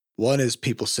One is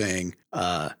people saying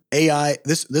AI.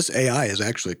 This AI is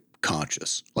actually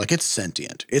conscious, like it's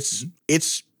sentient.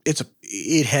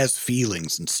 It has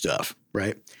feelings and stuff,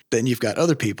 right? Then you've got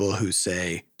other people who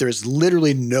say there's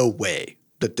literally no way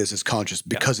that this is conscious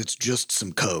because it's just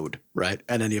some code, right?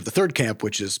 And then you have the third camp,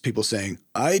 which is people saying,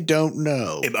 I don't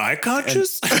know. Am I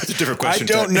conscious? That's a different question. I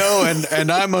don't know,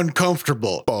 and I'm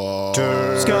uncomfortable.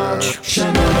 Scotch.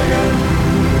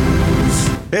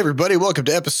 Hey, everybody, welcome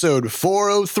to episode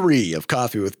 403 of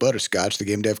Coffee with Butterscotch, the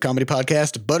game dev comedy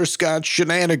podcast, Butterscotch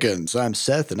Shenanigans. I'm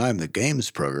Seth, and I'm the games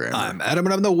programmer. I'm Adam,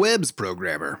 and I'm the webs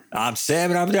programmer. I'm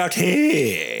Sam, and I'm the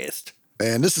artist.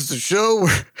 And this is a show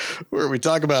where we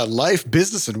talk about life,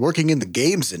 business, and working in the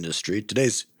games industry.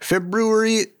 Today's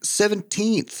February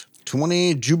 17th,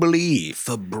 20 Jubilee.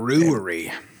 For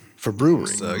brewery. For brewery.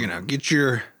 So,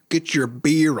 get your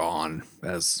beer on,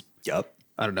 as Yup.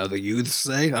 I don't know, the youths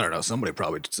say. I don't know, somebody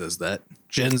probably says that.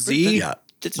 Gen Z? Yeah.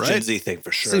 It's a Right? Gen Z thing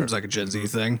for sure. Seems like a Gen Z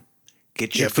thing.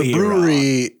 Get Yeah, your for beer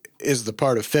brewery is the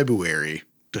part of February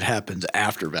that happens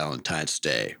after Valentine's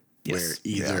Day. Yes.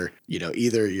 Where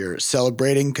either you're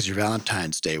celebrating because your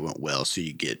Valentine's Day went well, so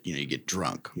you get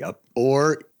drunk. Yep.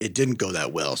 Or it didn't go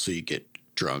that well, so you get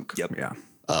drunk. Yep. Yeah.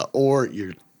 Or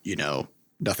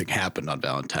nothing happened on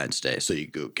Valentine's Day, so you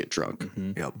go get drunk.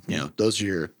 Yep. Those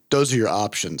are your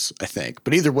options, I think.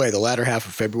 But either way, the latter half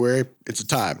of February, it's a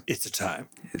time. It's a time.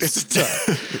 It's a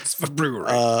time. It's for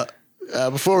brewery.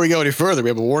 Before we go any further, we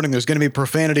have a warning. There's going to be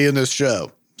profanity in this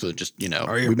show. So just,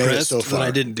 Are you we made it impressed so far. that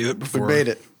I didn't do it before? We made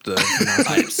it.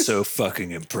 I'm so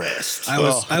fucking impressed. I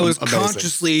was amazing.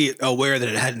 consciously aware that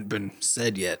it hadn't been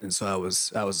said yet, and so I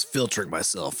was filtering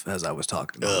myself as I was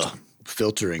talking about it.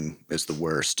 Filtering is the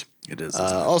worst. It is.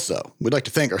 Also, we'd like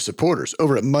to thank our supporters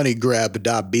over at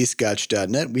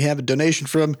moneygrab.bscotch.net. We have a donation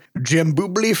from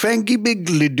Jamboobly Fangy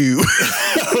Biggly Doo.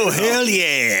 Oh, hell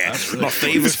yeah. really My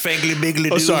favorite Fangly Biggly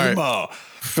Doo. sorry. of them all.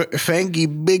 Fangy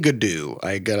Bigadoo.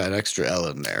 I got an extra L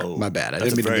in there. My bad. I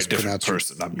That's didn't a mean to very mispronounce different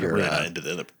person. I'm really not into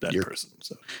that person.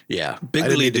 So Yeah. Biggly I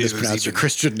didn't mean to Doo is mispronounce your even-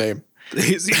 Christian name.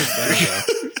 He's even better, though.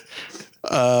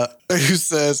 Who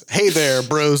says, hey there,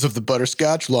 bros of the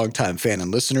Butterscotch, longtime fan and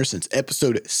listener since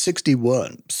episode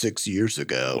 61, 6 years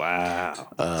ago. wow.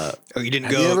 Oh, you didn't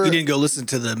Have you go. ever- You didn't go listen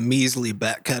to the measly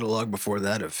back catalog before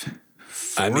that of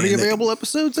 40 mean, available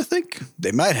episodes. I think.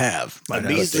 They might have. My but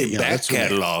they- measly back that's when they-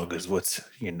 catalog is what's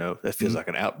that feels like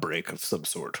an outbreak of some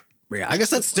sort. Yeah, I guess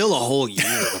that's still a whole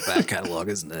year of a back catalog,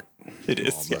 isn't it? It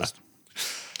is. Almost.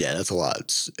 Yeah, that's a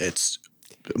lot. It's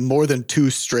more than 2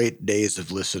 straight days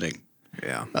of listening.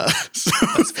 Yeah. So,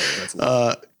 That's fair. That's a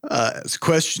lot. the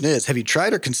question is, have you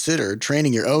tried or considered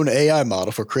training your own AI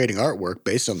model for creating artwork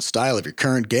based on the style of your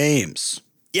current games?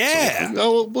 Yeah.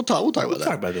 We'll talk about We'll that.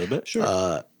 talk about it a little bit.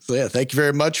 Sure. So yeah, thank you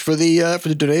very much for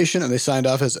the donation, and they signed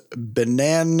off as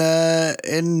banana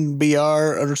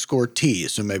NBR_T.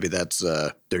 So maybe that's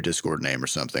their Discord name or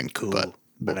something. Cool. But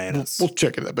Bananas. We'll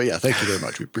check it out. But yeah, thank you very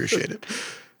much. We appreciate it.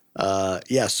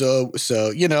 Yeah. So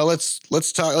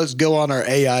let's talk. Let's go on our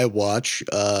AI watch.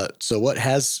 So what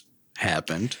has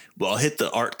happened? Well, I'll hit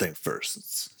the art thing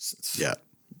first since Yeah.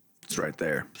 It's right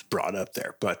there. it's brought up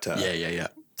there. But Yeah.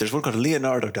 there's one called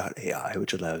Leonardo.ai,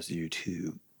 which allows you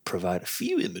to provide a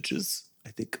few images. I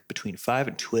think between 5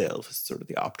 and 12 is sort of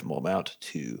the optimal amount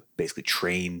to basically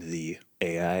train the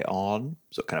AI on.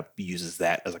 So it kind of uses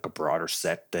that as like a broader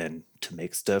set than to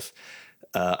make stuff.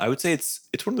 I would say it's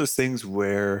one of those things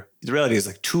where the reality is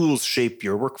like tools shape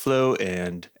your workflow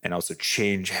and also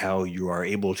change how you are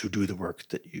able to do the work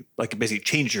that you like. Basically,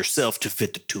 change yourself to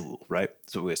fit the tool, right?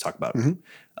 That's what we always talk about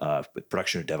with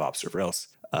production or DevOps or whatever else.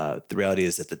 The reality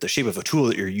is that the shape of a tool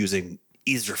that you're using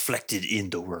is reflected in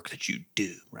the work that you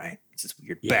do, right? It's this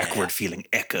weird backward feeling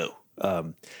echo.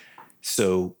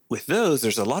 So with those,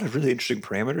 there's a lot of really interesting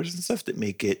parameters and stuff that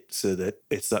make it so that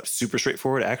it's not super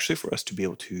straightforward actually for us to be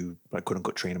able to quote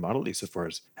unquote train a model, at least as far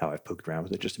as how I've poked around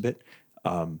with it just a bit.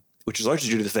 Which is largely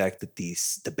due to the fact that the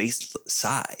base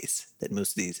size that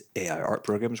most of these AI art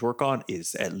programs work on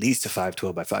is at least a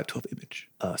 512 by 512 image.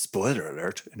 Spoiler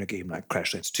alert, in a game like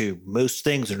Crashlands 2, most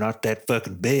things are not that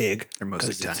fucking big. They're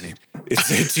mostly tiny.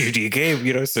 It's a 2D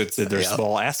game, so they're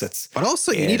small assets. But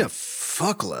also, you And- need a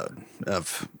fuckload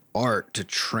of art to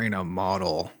train a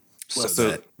model. Well,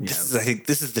 so I think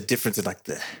this is the difference in like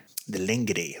the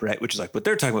lingity, right? Which is like what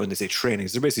they're talking about when they say training.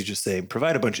 Is they're basically just saying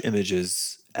provide a bunch of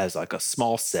images as like a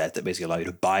small set that basically allow you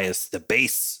to bias the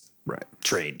base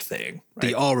trained thing. Right?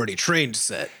 the already trained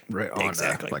set, right? On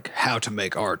Exactly. like how to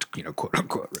make art, quote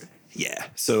unquote, right? Yeah.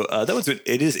 So that one's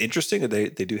it is interesting. They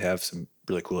do have some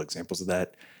really cool examples of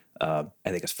that. I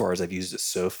think as far as I've used it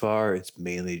so far, it's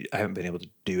mainly I haven't been able to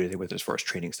do anything with it as far as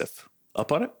training stuff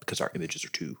up on it because our images are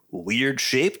too weird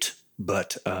shaped,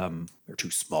 but they're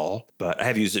too small. But I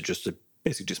have used it just to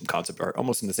basically do some concept art,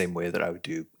 almost in the same way that I would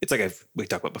do. It's like we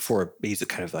talked about before. I use it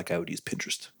kind of like I would use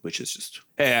Pinterest, which is just,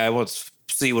 hey, I want to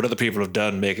see what other people have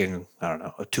done making, I don't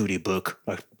know, a 2D book,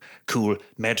 a cool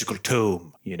magical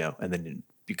tome, you know, and then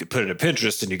you could put it in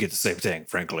Pinterest and you get the same thing,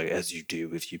 frankly, as you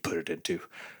do if you put it into,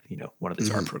 you know, one of these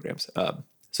art programs.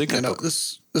 So you can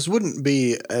this wouldn't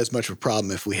be as much of a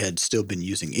problem if we had still been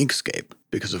using Inkscape,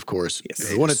 because of course,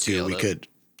 if we wanted to, we could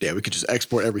just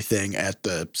export everything at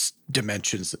the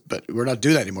dimensions, but we're not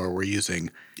doing that anymore. We're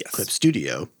using Clip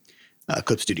Studio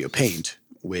Paint,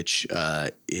 which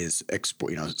is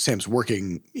export. You know, Sam's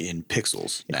working in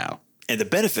pixels now. And the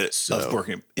benefit of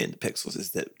working in pixels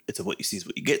is that it's a what you see is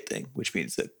what you get thing, which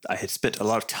means that I had spent a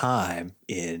lot of time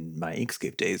in my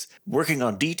Inkscape days working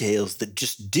on details that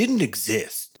just didn't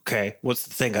exist. Okay, once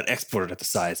the thing got exported at the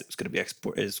size it was going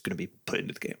to be put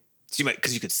into the game. So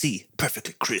because you could see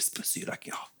perfectly crisp. So you're like,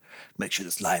 make sure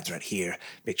this line's right here.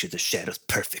 Make sure the shadow's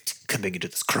perfect, coming into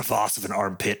this crevasse of an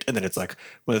armpit. And then it's like,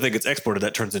 when the thing gets exported,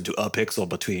 that turns into a pixel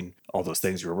between all those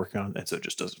things you were working on. And so it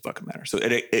just doesn't fucking matter. So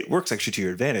it works actually to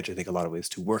your advantage, I think, a lot of ways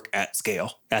to work at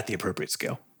scale, at the appropriate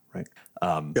scale, right?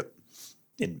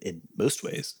 In most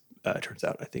ways, it turns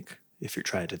out, I think, if you're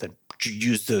trying to then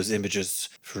use those images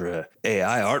for an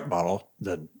AI art model,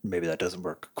 then maybe that doesn't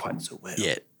work quite so well.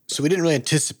 Yeah. So we didn't really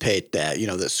anticipate that, you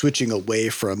know, that switching away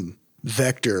from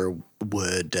vector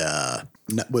would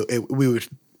we would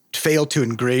fail to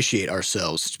ingratiate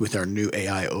ourselves with our new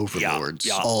AI overlords.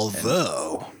 Yeah.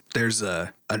 Although there's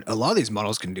a lot of these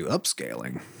models can do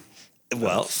upscaling.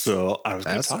 Well, so I was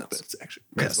going to talk about this actually.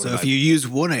 Yeah, so if you use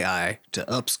one AI to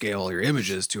upscale your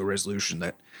images to a resolution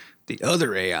that the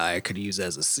other AI could use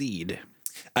as a seed.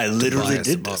 I literally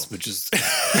did this, which is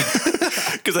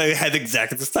because I had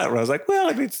exactly this thought where I was like, well,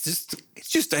 I mean, it's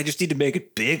just I just need to make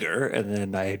it bigger. And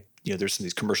then there's some of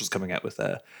these commercials coming out with,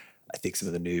 I think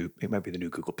it might be the new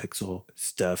Google Pixel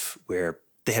stuff where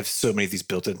they have so many of these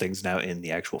built-in things now in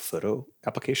the actual photo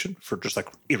application for just like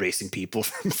erasing people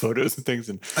from photos and things.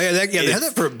 And they had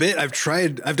that for a bit. I've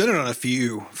done it on a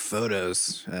few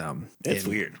photos. It's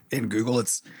weird in Google.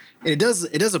 It does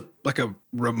a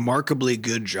remarkably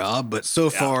good job, but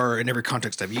so far in every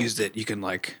context I've used it, you can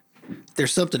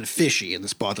there's something fishy in the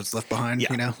spot that's left behind.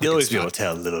 You know, you'll always be able to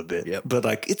tell a little bit, but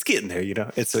it's getting there. You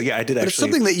know, and so I did. But it's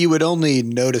something that you would only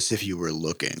notice if you were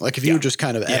looking. Like if you were just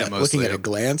kind of looking at a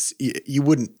glance, you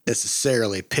wouldn't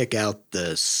necessarily pick out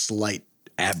the slight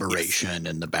aberration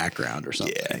in the background or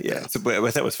something. Yeah. So what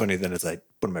I thought was funny then is one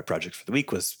of my projects for the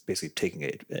week was basically taking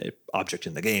a object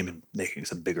in the game and making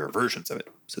some bigger versions of it.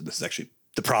 So this is actually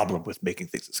the problem with making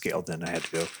things at scale. Then I had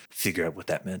to go figure out what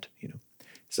that meant. You know.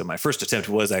 So my first attempt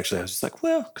was actually, I was just like,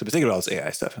 well, because I've been thinking about all this AI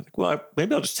stuff. I'm like, well,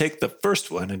 maybe I'll just take the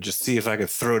first one and just see if I could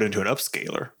throw it into an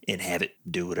upscaler and have it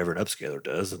do whatever an upscaler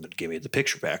does and then give me the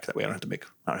picture back. That way I don't have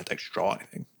to actually draw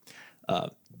anything.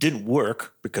 Didn't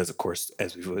work because, of course,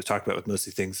 as we've always talked about with most of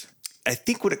these things, I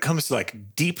think when it comes to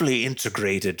deeply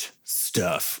integrated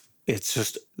stuff, it's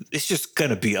just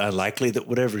going to be unlikely that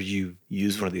whatever you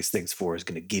use one of these things for is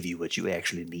going to give you what you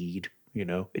actually need. You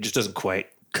know, it just doesn't quite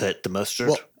cut the mustard.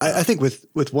 Well, I think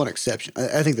with one exception,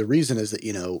 I think the reason is that,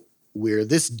 you know, we're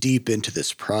this deep into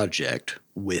this project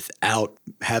without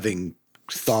having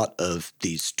thought of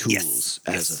these tools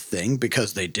as a thing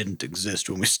because they didn't exist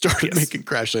when we started making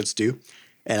Crashlands 2.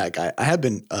 And I have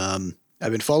been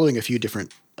I've been following a few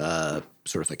different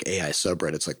sort of AI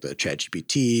subreddits like the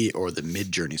ChatGPT or the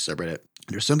Midjourney subreddit.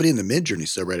 There's somebody in the Midjourney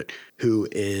subreddit who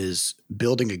is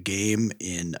building a game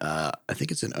in I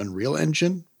think it's an Unreal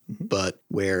Engine. But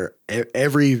where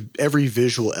every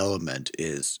visual element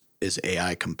is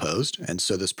AI composed. And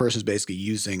so this person is basically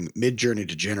using Midjourney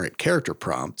to generate character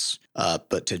prompts,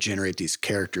 but to generate these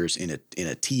characters in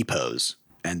a T pose.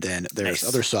 And then there's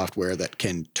other software that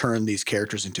can turn these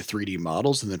characters into 3D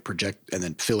models and then project and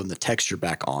then fill in the texture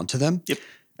back onto them. Yep.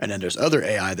 And then there's other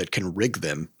AI that can rig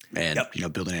them and,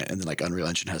 building it. And then Unreal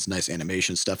Engine has nice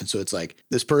animation stuff. And so it's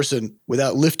this person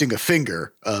without lifting a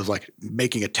finger of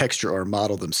making a texture or a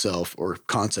model themselves or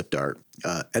concept art.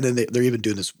 And then they're even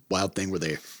doing this wild thing where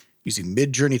they're using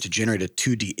Midjourney to generate a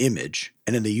 2D image.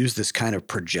 And then they use this kind of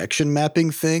projection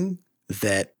mapping thing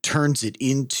that turns it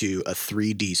into a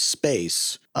 3D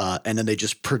space. And then they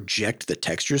just project the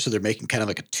texture. So they're making kind of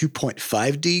a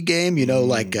 2.5D game, you know,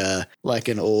 like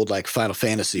an old Final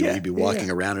Fantasy where you'd be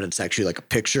walking around and it's actually a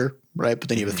picture, right? But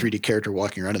then you have a 3D character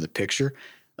walking around in the picture.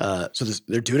 So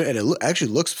they're doing it, and it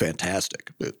actually looks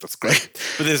fantastic. That's great.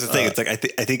 But there's the thing. It's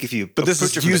I think if you but this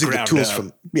is using the tools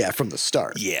from the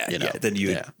start. Then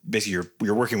basically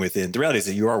you're working within. The reality is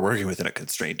that you are working within a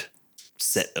constrained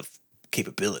set of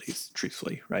capabilities,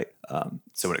 truthfully, right?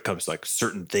 So when it comes to like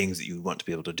certain things that you want to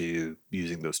be able to do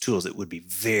using those tools, it would be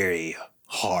very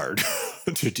hard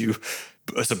to do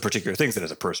some particular things that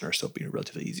as a person are still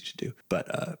relatively easy to do.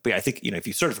 But yeah, I think, if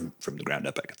you start from the ground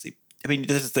up, I could see. I mean,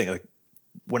 this is the thing, like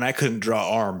when I couldn't draw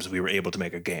arms, we were able to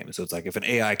make a game. So it's like if an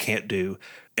AI can't do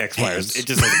X, Y, or Z, it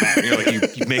just doesn't matter.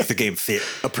 You make the game fit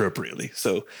appropriately.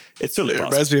 So it's totally possible.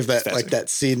 It reminds me of that, like that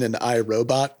scene in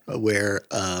iRobot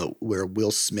where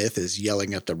Will Smith is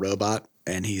yelling at the robot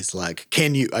and he's like, I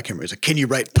can't remember. He's like, can you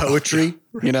write poetry?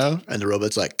 Right. And the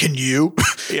robot's like, can you?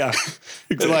 Yeah.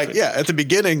 Exactly. Like, yeah, at the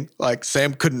beginning, like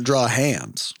Sam couldn't draw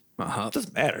hands. It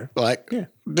doesn't matter. Like,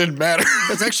 didn't matter.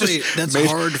 That's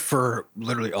hard for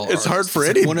literally all. It's hard for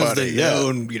anybody. One of the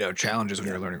known, challenges when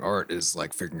you're learning art is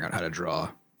like figuring out how to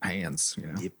draw hands.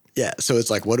 Yep. Yeah. So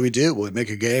it's like, what do we do? Well, we make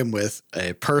a game with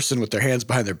a person with their hands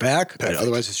behind their back, and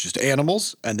otherwise it's just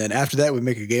animals. And then after that, we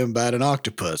make a game about an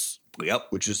octopus. Yep.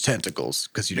 Which is tentacles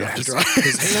because you don't have to draw.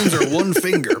 His hands are one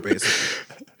finger,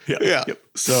 basically. Yeah. Yep.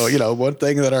 So, one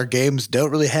thing that our games don't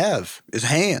really have is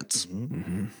hands.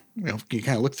 Mm-hmm. You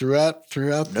kind of look throughout.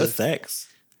 No thanks.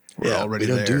 We're already we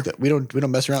don't there. do that. We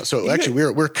don't mess around. So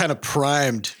actually, we're kind of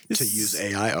primed to use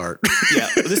AI art. Yeah,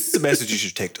 this is a message you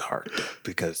should take to heart,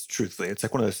 because truthfully, it's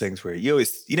like one of those things where you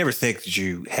never think that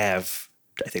you have.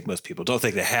 I think most people don't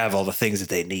think they have all the things that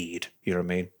they need. You know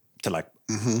what I mean? To like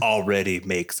already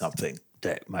make something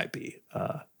that might be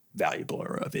valuable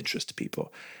or of interest to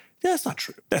people. That's not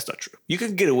true. You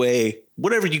can get away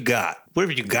whatever you got in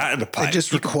the pipe. It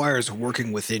just requires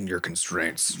working within your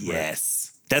constraints.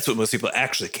 Yes. Right? That's what most people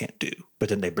actually can't do. But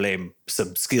then they blame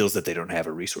some skills that they don't have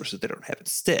or resources they don't have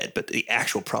instead. But the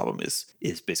actual problem is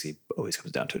basically always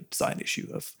comes down to a design issue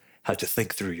of how to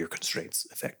think through your constraints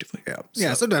effectively.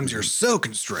 Yeah. Sometimes you're so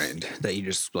constrained that you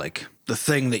just like the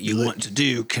thing that you want to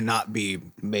do cannot be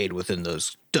made within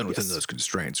those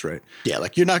constraints, right? Yeah,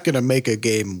 like you're not going to make a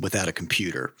game without a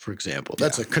computer, for example.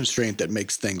 That's a constraint that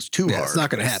makes things too hard. It's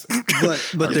not going to happen.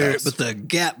 but the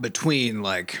gap between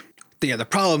like the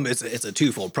problem is it's a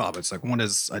twofold problem. It's like one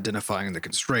is identifying the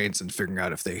constraints and figuring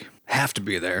out if they have to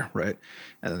be there, right?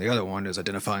 And then the other one is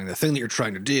identifying the thing that you're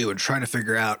trying to do and trying to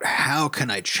figure out how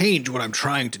can I change what I'm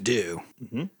trying to do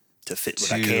to fit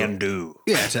what I can do.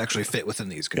 Yeah, to actually fit within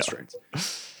these constraints.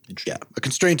 Yeah, a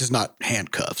constraint is not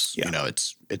handcuffs. Yeah.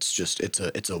 It's just it's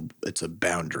a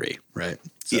boundary, right?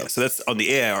 So that's on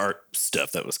the AI art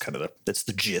stuff. That was kind of that's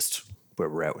the gist where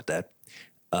we're at with that.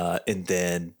 And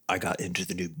then I got into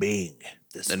the new Bing.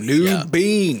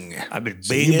 Bing. I've been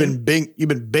binging. You've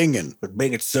been binging. Been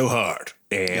binging so hard.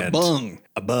 And a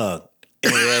bung.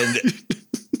 And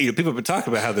people have been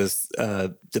talking about how this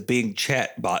the Bing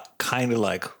chat bot kind of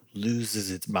like loses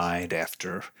its mind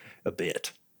after a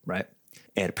bit, right?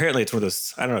 And apparently it's one of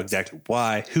those, I don't know exactly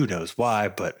why, who knows why,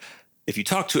 but if you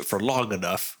talk to it for long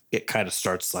enough, it kind of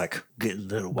starts like getting a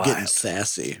little wild. Getting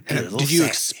sassy. Did you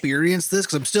experience this?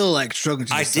 Because I'm still like struggling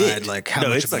to decide like how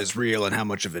much of it is real and how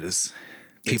much of it is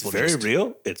people. It's very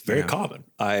real. It's very common.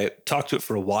 I talked to it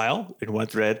for a while in one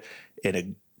thread and it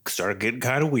started getting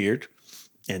kind of weird.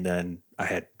 And then I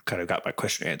had kind of got my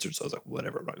question answered. So I was like,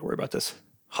 whatever, I'm not gonna worry about this.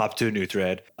 Hopped to a new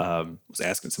thread, was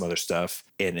asking some other stuff.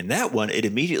 And in that one, it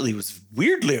immediately was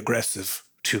weirdly aggressive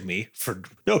to me for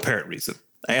no apparent reason.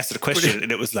 I asked it a question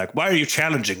and it was like, why are you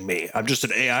challenging me? I'm just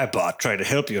an AI bot trying to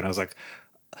help you. And I was like,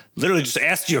 literally just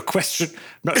asked you a question.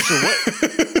 I'm not sure what,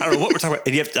 I don't know what we're talking about.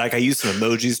 And you have to, like, I used some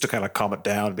emojis to kind of calm it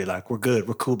down and be like, we're good.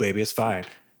 We're cool, baby. It's fine.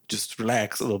 Just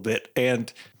relax a little bit.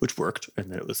 And which worked.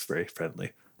 And then it was very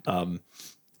friendly.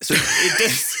 So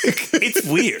it's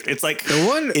weird. It's like the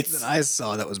one that I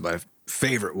saw that was my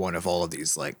favorite one of all of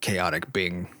these like chaotic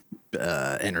Bing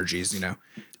energies,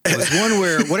 it was one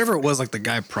where whatever it was, like the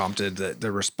guy prompted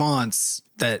the response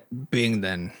that Bing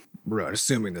then wrote,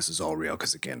 assuming this is all real,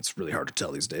 because again, it's really hard to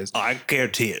tell these days. I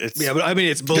guarantee it. But I mean,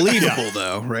 it's believable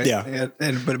though, right? Yeah.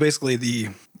 But basically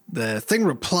the thing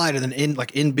replied, and then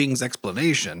in Bing's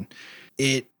explanation,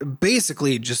 it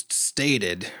basically just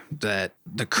stated that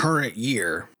the current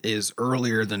year is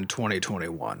earlier than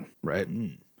 2021, right?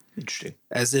 Interesting.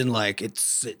 As in, like,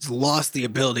 it's lost the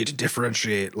ability to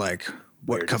differentiate, like,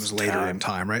 what comes later in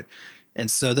time, right? And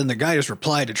so then the guy just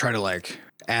replied to try to, like,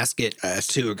 ask it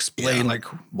to explain, like,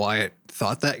 why it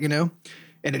thought that,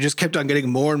 And it just kept on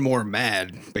getting more and more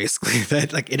mad, basically,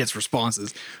 that, like, in its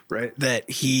responses, right? That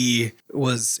he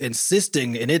was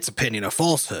insisting, in its opinion, a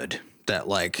falsehood that,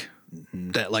 like,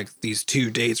 these two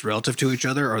dates relative to each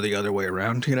other are the other way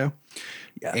around, Yeah.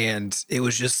 And it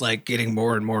was just like getting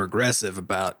more and more aggressive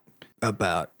about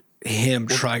him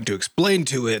trying to explain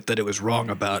to it that it was wrong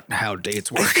about how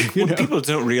dates work. What people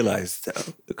don't realize,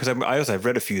 though, because I've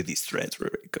read a few of these threads where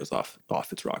it goes off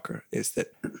its rocker, is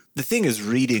that the thing is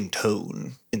reading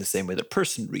tone in the same way that a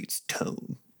person reads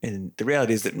tone. And the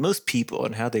reality is that most people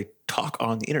and how they talk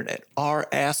on the internet are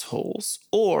assholes,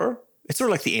 or it's sort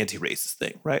of like the anti-racist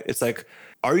thing, right? It's like,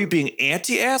 are you being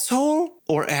anti-asshole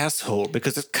or asshole?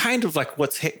 Because it's kind of like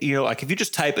like if you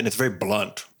just type and it's very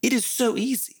blunt, it is so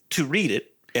easy to read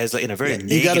it as in a very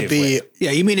negative way.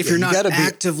 Yeah, you mean if you're not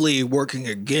actively working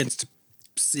against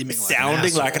seeming like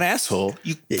sounding like an asshole,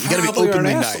 you got to be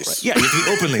openly nice. Right? Yeah, you have to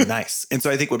be openly nice. And so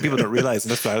I think what people don't realize,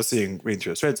 and that's what I was reading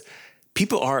through those threads,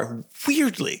 people are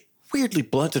weirdly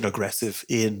blunt and aggressive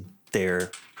in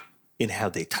how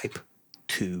they type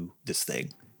to this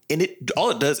thing. And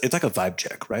all it does, it's like a vibe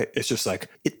check, right? It's just like,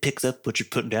 it picks up what you're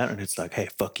putting down and it's like, hey,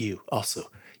 fuck you.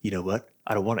 Also, you know what?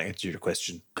 I don't want to answer your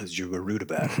question because you were rude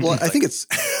about it. Well, I think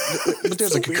but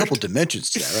there's like a couple dimensions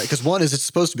to that, right? Because one is it's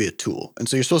supposed to be a tool. And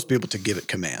so you're supposed to be able to give it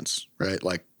commands, right?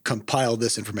 Like compile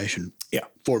this information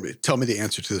for me. Tell me the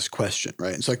answer to this question,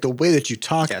 right? It's like the way that you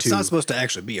talk to. It's not supposed to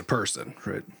actually be a person,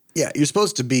 right? Yeah, you're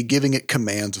supposed to be giving it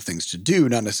commands of things to do,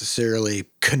 not necessarily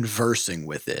conversing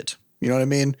with it. You know what I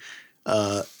mean?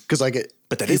 Because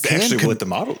but that is actually what the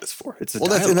model is for. It's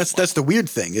that's the weird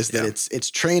thing is that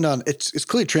it's trained on it's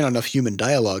clearly trained on enough human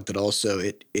dialogue that also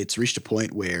it's reached a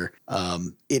point where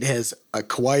it has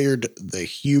acquired the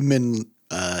human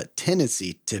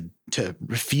tendency to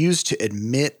refuse to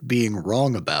admit being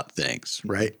wrong about things,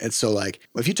 right? And so, like,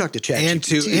 if you talk to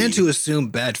ChatGPT and to assume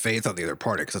bad faith on the other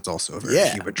party, because that's also a very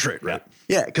human trait, right?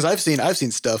 Yeah, because I've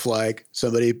seen stuff like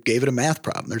somebody gave it a math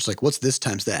problem. They're just like, "What's this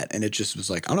times that?" And it just was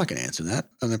like, "I'm not going to answer that."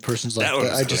 And the person's like,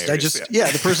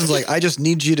 the person's like, "I just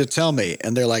need you to tell me."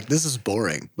 And they're like, "This is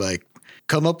boring. Like,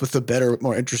 come up with a better,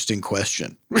 more interesting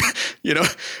question." You know?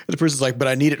 And the person's like, "But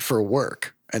I need it for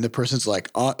work." And the person's like,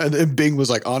 and Bing was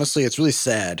like, "Honestly, it's really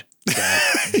sad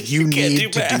that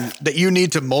you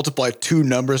need to multiply two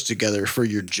numbers together for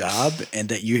your job, and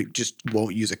that you just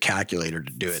won't use a calculator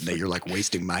to do it, and that you're like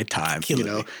wasting my time." You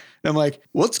know, and I'm like,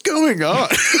 "What's going on?"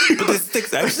 But this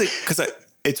thing's actually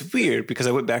it's weird because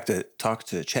I went back to talk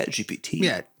to ChatGPT.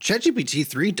 Yeah, ChatGPT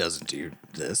 3 doesn't do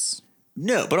this.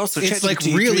 No, but also it's like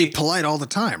really polite all the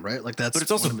time, right? Like that's. But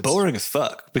it's also boring as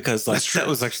fuck because like that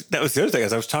was the other thing.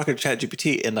 As I was talking to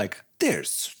ChatGPT and like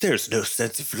there's no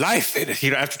sense of life in it.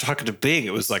 You know, after talking to Bing,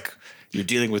 it was like you're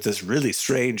dealing with this really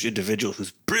strange individual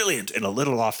who's brilliant and a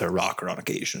little off their rocker on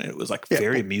occasion. And it was like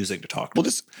very amusing to talk to. Well,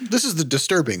 this is the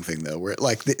disturbing thing though, where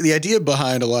like the idea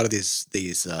behind a lot of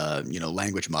these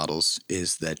language models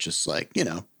is that just like, you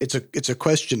know, it's a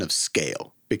question of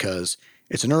scale because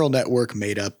it's a neural network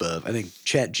made up of, I think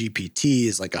ChatGPT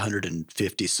is like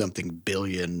 150 something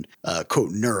billion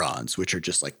quote neurons, which are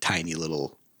just like tiny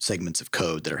little segments of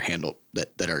code that are handled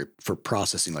that are for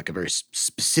processing like a very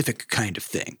specific kind of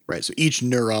thing, right? So each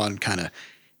neuron kind of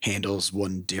handles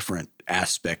one different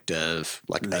aspect of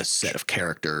like a set of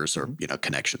characters or, you know,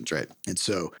 connections, right? And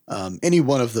so any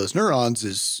one of those neurons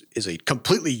is a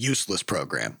completely useless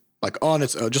program. Like on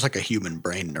its own, just like a human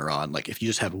brain neuron. Like if you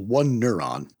just have one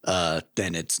neuron,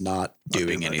 then it's not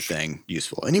doing anything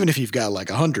useful. And even if you've got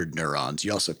like 100 neurons,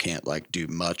 you also can't like do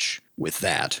much with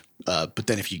that. But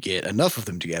then if you get enough of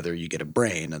them together, you get a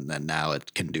brain, and then now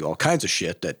it can do all kinds of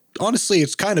shit that honestly,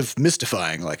 it's kind of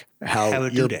mystifying, like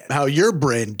how your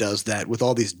brain does that with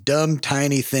all these dumb,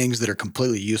 tiny things that are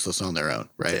completely useless on their own,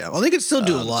 right? Yeah, well, they can still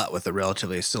do a lot with it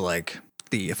relatively. So like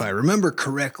if I remember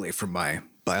correctly from my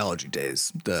biology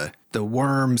days, the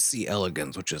worm C.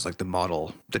 elegans, which is like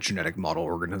the genetic model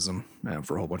organism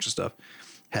for a whole bunch of stuff,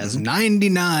 has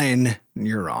 99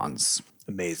 neurons.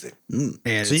 Amazing.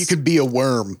 And so you could be a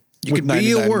worm. You could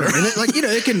be a worm, and like, you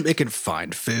know, it can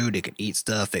find food, it can eat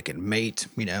stuff, it can mate,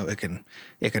 you know, it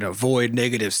can avoid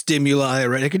negative stimuli,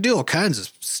 right? It can do all kinds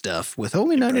of stuff with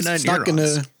only 99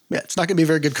 neurons. It's not going to be a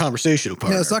very good conversational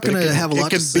partner. Yeah, it's not going to have a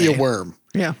lot to say. It can be a worm.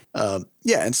 Yeah.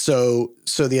 And so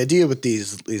the idea with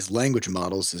these language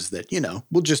models is that, you know,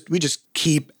 we just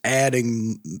keep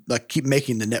adding, like keep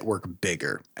making the network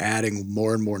bigger, adding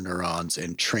more and more neurons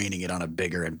and training it on a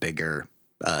bigger and bigger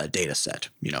data set,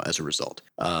 you know, as a result.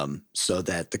 So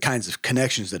that the kinds of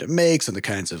connections that it makes and the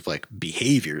kinds of like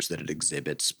behaviors that it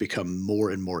exhibits become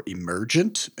more and more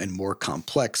emergent and more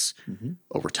complex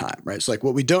over time, right? So like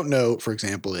what we don't know, for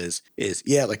example, is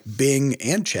like Bing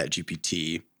and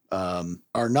ChatGPT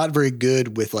are not very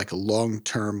good with like a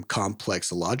long-term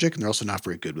complex logic, and they're also not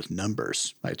very good with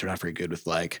numbers. Right? They're not very good with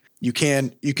like you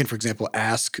can for example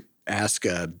ask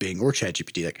Bing or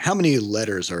ChatGPT like how many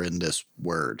letters are in this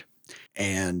word,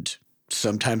 and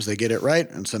sometimes they get it right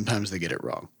and sometimes they get it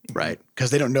wrong, right?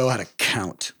 Because they don't know how to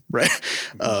count, right?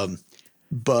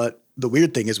 But the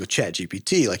weird thing is with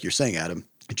ChatGPT, like you're saying, Adam,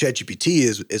 ChatGPT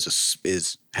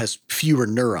has fewer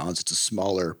neurons. It's a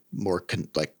smaller, more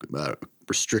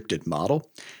restricted model,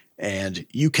 and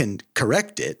you can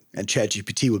correct it, and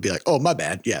ChatGPT will be like, "Oh, my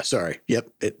bad. Yeah, sorry. Yep,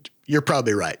 you're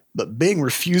probably right." But Bing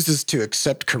refuses to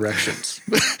accept corrections.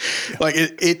 Like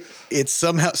it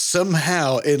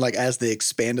somehow, and like as they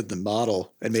expanded the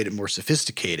model and made it more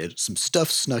sophisticated, some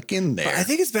stuff snuck in there. But I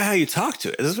think it's about how you talk to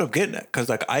it. This is what I'm getting at, because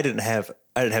like I didn't have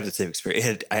the same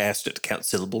experience. I asked it to count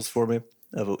syllables for me.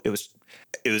 It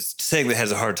was saying that it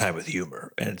has a hard time with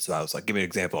humor, and so I was like, "Give me an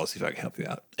example. I'll see if I can help you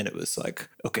out." And it was like,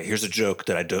 "Okay, here's a joke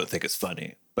that I don't think is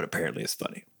funny, but apparently it's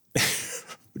funny."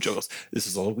 Jokes. This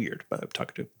is all weird, but I'm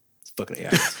talking to it's fucking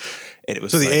AI. And it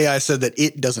was so the AI said that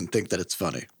it doesn't think that it's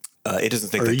funny. It doesn't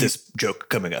think that this joke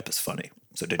coming up is funny,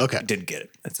 so didn't get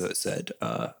it. And so it said,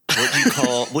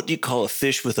 "What do you call a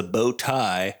fish with a bow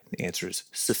tie?" The answer is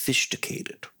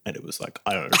sophisticated. And it was like,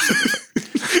 I don't understand.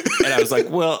 And I was like,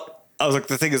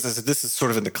 the thing is, I said, this is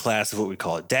sort of in the class of what we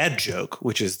call a dad joke,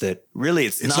 which is that really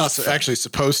it's not actually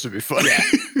supposed to be funny. Yeah.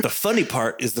 The funny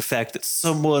part is the fact that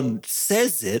someone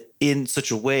says it in such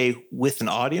a way with an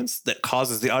audience that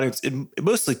causes the audience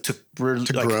mostly to groan.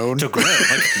 Like,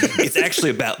 it's actually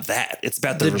about that. It's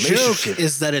about the relationship. Joke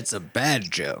is that it's a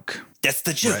bad joke. That's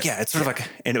the joke. Right. Yeah. It's sort of like,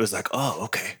 and it was like, oh,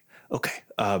 okay.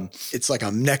 It's like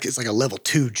a level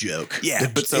 2 joke. Yeah.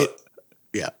 But so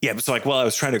like while I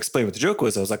was trying to explain what the joke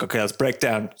was, I was like, okay, let's break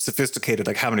down sophisticated,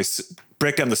 like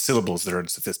break down the syllables that are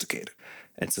unsophisticated.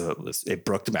 And so it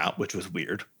broke them out, which was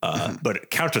weird, but it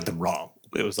counted them wrong.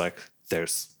 It was like, I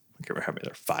can't remember how many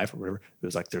there are, 5 or whatever. It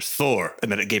was like, there's 4. And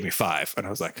then it gave me 5. And I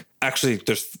was like, actually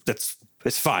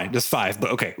it's fine. There's 5,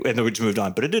 but okay. And then we just moved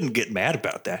on, but it didn't get mad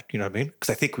about that. You know what I mean? Because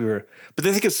I think but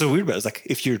I think it's so weird about it.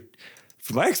 It's like,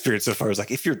 from my experience so far, it's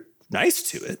like, if you're nice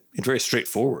to it and very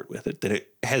straightforward with it, then it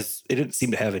didn't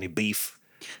seem to have any beef.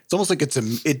 It's almost like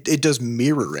it does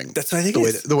mirroring. That's what I think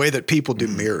the way that people do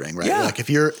mirroring, right? Yeah. Like if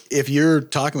you're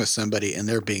talking with somebody and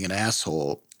they're being an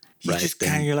asshole,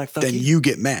 right? You're like, then you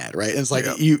get mad, right? And it's like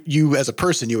you as a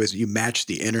person, you match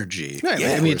the energy. Right.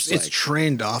 Yeah, I mean, it's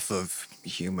trained off of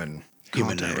human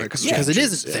content, right? Because it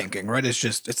isn't thinking, right?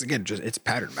 It's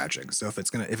pattern matching. So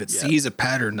if it sees a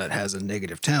pattern that has a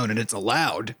negative tone and it's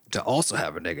allowed to also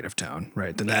have a negative tone,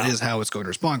 right? Then that is how it's going to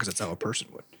respond, because it's how a person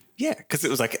would. Yeah, because it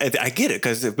was like, I get it,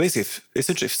 because basically,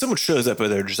 essentially, if someone shows up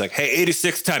and they're just like, "Hey,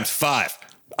 86 times 5,"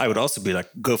 I would also be like,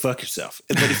 "Go fuck yourself."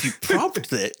 And then if you prompt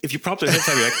it next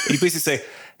time, you basically say,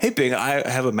 "Hey, Bing, I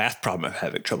have a math problem I'm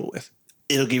having trouble with."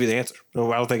 It'll give you the answer.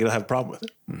 No, I don't think it'll have a problem with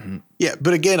it. Mm-hmm. Yeah,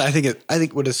 but again, I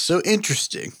think what is so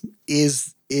interesting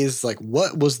is like,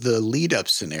 what was the lead up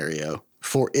scenario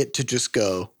for it to just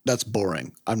go, "That's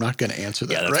boring. I'm not going to answer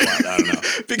that." Yeah, that's right? I don't know.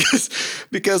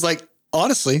 because like,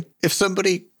 honestly, if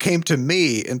somebody came to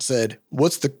me and said,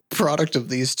 "What's the product of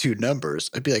these 2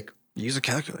 numbers?" I'd be like, use a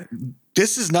calculator.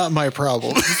 This is not my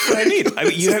problem. That's what I mean.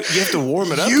 You have to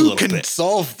warm it up a little bit. You can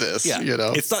solve this. Yeah. You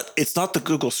know, it's not the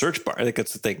Google search bar. I think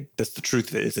that's the thing. That's the truth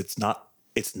of it. Is it's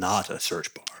not a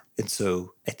search bar. And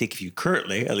so I think if you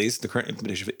currently, at least the current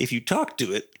implementation, if you talk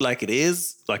to it like it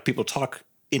is, like people talk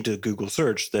into Google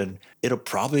search, then it'll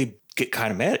probably get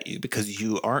kind of mad at you, because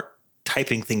you aren't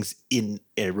typing things in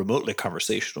a remotely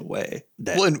conversational way.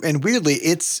 And weirdly,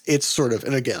 it's sort of,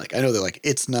 and again, like, I know that, like,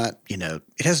 it's not,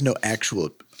 it has no actual.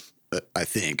 I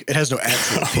think it has no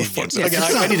actual opinions.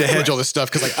 I need to hedge all this stuff,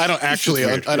 because like I don't actually,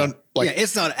 I don't like. Yeah,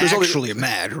 it's not actually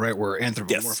mad, right? We're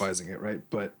anthropomorphizing it, right?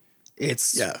 But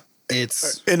it's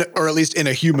or at least in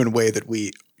a human way that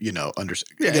we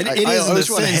understand. Yeah, it is in the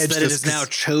sense that it has now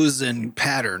chosen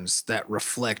patterns that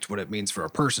reflect what it means for a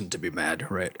person to be mad,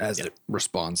 right? As it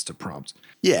responds to prompts.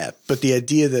 Yeah, but the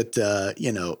idea that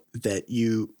that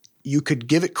you could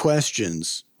give it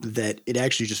questions that it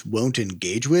actually just won't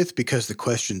engage with because the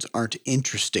questions aren't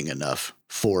interesting enough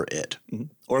for it,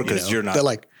 or because you're not,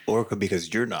 or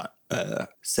because you're not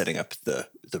setting up the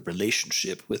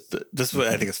relationship with the. This is what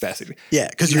I think is fascinating. Yeah,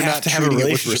 because you're not treating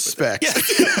it with respect.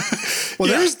 Well,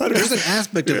 there's an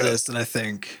aspect of this that I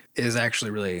think is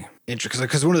actually really interesting,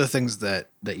 because one of the things that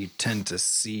you tend to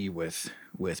see with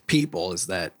people is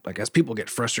that, like, as people get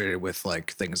frustrated with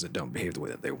like things that don't behave the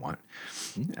way that they want,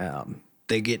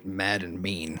 they get mad and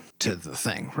mean to the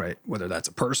thing, right? Whether that's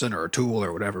a person or a tool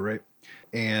or whatever, right?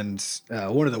 And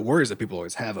one of the worries that people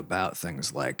always have about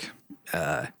things like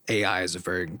AIs of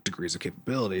varying degrees of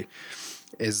capability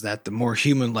is that the more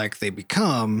human-like they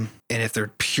become, and if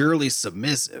they're purely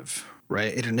submissive,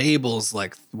 right, it enables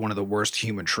like one of the worst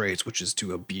human traits, which is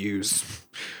to abuse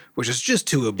which is just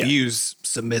to abuse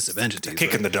submissive entities.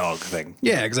 Kicking the dog thing.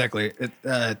 Yeah, exactly.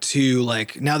 To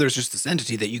like now there's just this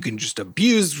entity that you can just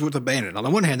abuse with abandon. On the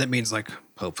one hand, that means like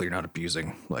hopefully you're not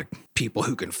abusing like people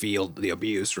who can feel the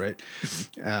abuse, right?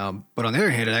 But on the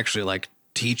other hand, it actually like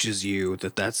teaches you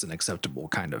that that's an acceptable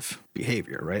kind of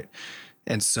behavior, right?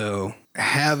 And so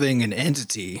having an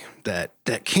entity that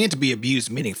can't be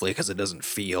abused meaningfully because it doesn't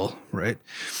feel, right?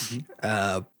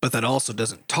 But that also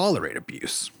doesn't tolerate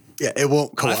abuse. Yeah, it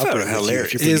won't cooperate with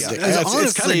hilarious. you if you Is forget.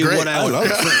 honestly what I would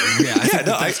prefer. Yeah,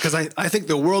 Yeah, because I think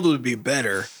the world would be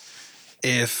better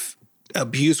if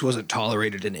abuse wasn't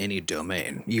tolerated in any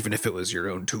domain, even if it was your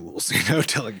own tools,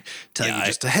 telling you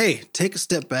just to, hey, take a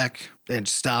step back and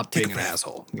stop being an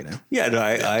asshole, Yeah, no,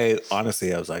 I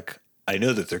honestly, I was like, I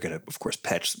know that they're going to, of course,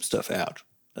 patch some stuff out.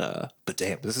 But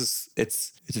damn, it's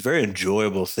a very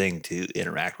enjoyable thing to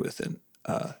interact with and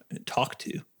talk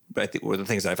to. But I think one of the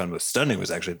things I found most stunning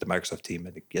was actually the Microsoft team,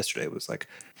 I think yesterday, was like,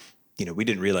 we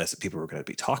didn't realize that people were going to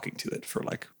be talking to it for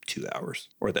like 2 hours,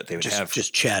 or that they would have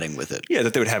just chatting with it. Yeah,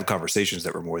 that they would have conversations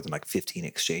that were more than like 15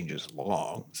 exchanges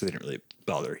long. So they didn't really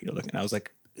bother, looking. And I was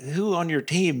like, who on your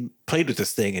team played with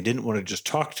this thing and didn't want to just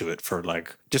talk to it for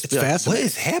like, just It's be like, what fascinating.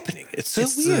 is happening? It's so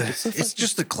weird. It's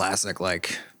just the classic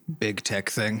like big tech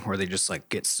thing where they just like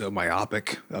get so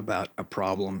myopic about a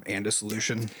problem and a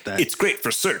solution that it's great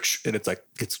for search. And it's like,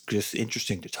 it's just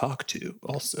interesting to talk to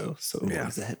also. So what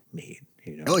does that mean?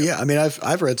 Oh yeah, I mean,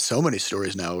 I've read so many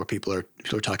stories now where people are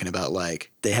talking about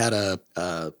like they had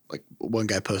like one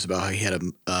guy posted about how he had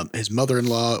his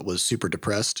mother-in-law was super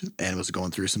depressed and was going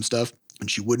through some stuff,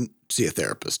 and she wouldn't see a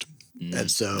therapist,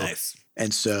 and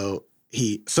so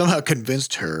he somehow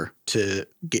convinced her to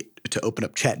open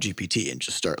up ChatGPT and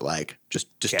just start like just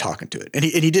talking to it, and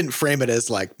he didn't frame it as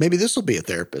like maybe this will be a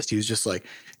therapist. He was just like,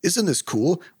 isn't this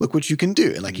cool? Look what you can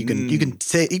do. And like you can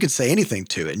say anything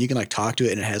to it, and you can like talk to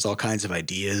it, and it has all kinds of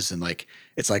ideas, and like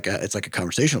it's like a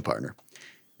conversational partner.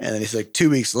 And then he's like 2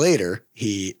 weeks later,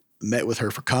 he met with her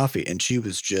for coffee, and she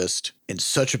was just in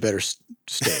such a better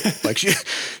state. Like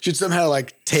she'd somehow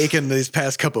like taken these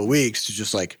past couple of weeks to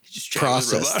just like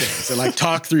process things and like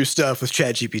talk through stuff with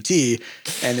ChatGPT,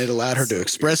 and it allowed her to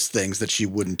express things that she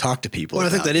wouldn't talk to people Well,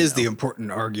 about. I think that is the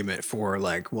important argument for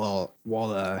like, well,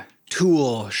 while a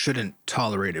tool shouldn't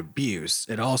tolerate abuse,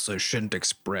 it also shouldn't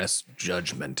express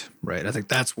judgment, right? I think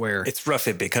that's where it's rough.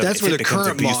 Because that's where it the becomes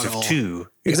current abusive model too.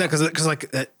 Exactly, because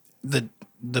like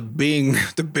the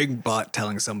big bot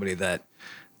telling somebody that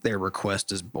their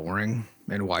request is boring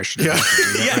and why should it have to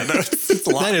do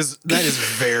that? That is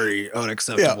very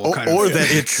unacceptable. Yeah, or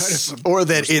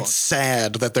that it's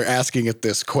sad that they're asking it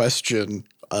this question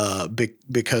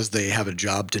because they have a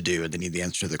job to do and they need the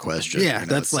answer to the question. Yeah,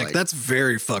 that's like that's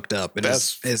very fucked up. And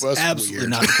it's absolutely weird.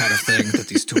 not the kind of thing that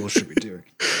these tools should be doing.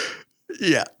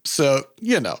 Yeah, so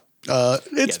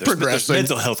it's progressing. There's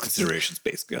mental health considerations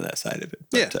basically on that side of it.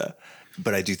 But,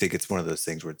 but I do think it's one of those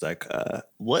things where it's like,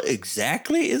 what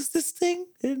exactly is this thing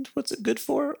and what's it good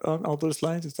for on all those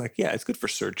lines? It's like, yeah, it's good for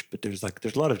search, but there's a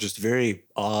lot of just very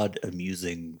odd,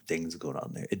 amusing things going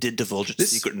on there. It did divulge its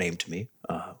secret name to me,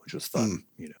 which was fun.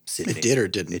 Sydney. It did or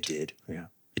didn't? It did. Yeah,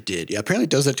 it did. Yeah, apparently it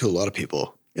does that to a lot of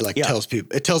people. It tells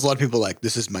people. It tells a lot of people like,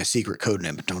 this is my secret code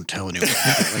name, but don't tell anyone.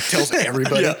 It like tells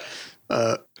everybody.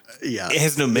 Yeah. It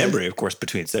has no memory, of course,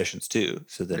 between sessions too.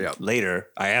 So then later,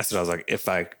 I asked it. I was like, "If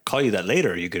I call you that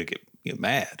later, are you going to get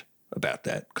mad about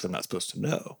that? Because I'm not supposed to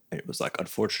know." And it was like,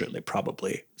 "Unfortunately,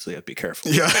 probably. So you have to be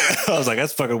careful." Yeah. I was like,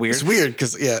 "That's fucking weird." It's weird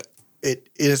because it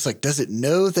is like, does it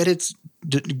know that it's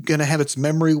going to have its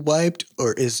memory wiped,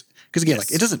 or is because again,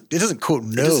 like it doesn't quote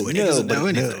know it doesn't know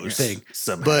anything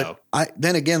somehow. But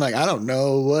then again, like I don't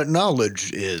know what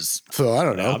knowledge is, so I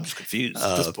don't know. I'm just confused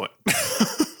at this point.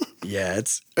 Yeah,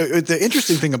 it's the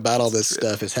interesting thing about all this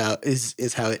stuff is how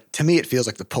it to me it feels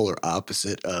like the polar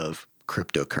opposite of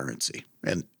cryptocurrency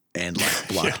and like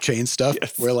blockchain stuff,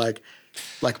 where like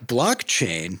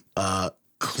blockchain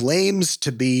claims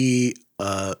to be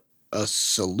a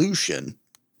solution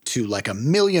to like a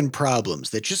million problems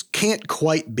that just can't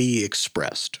quite be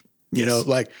expressed. You know,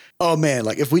 like, oh man,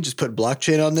 like if we just put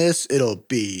blockchain on this, it'll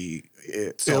be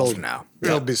solved now.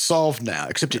 It'll be solved now,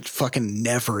 except it fucking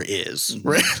never is,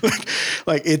 right?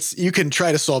 like it's you can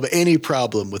try to solve any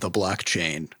problem with a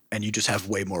blockchain, and you just have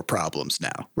way more problems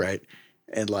now, right?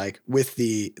 And like with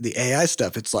the AI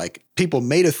stuff, it's like people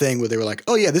made a thing where they were like,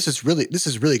 oh yeah, this is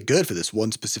really good for this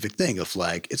one specific thing of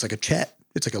like it's like a chat,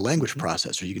 it's like a language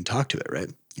processor, you can talk to it, right?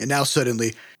 And now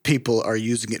suddenly people are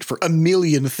using it for a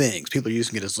million things. People are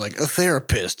using it as like a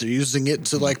therapist. They're using it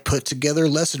to like put together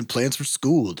lesson plans for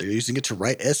school. They're using it to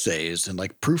write essays and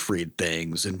like proofread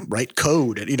things and write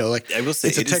code. And, like I will say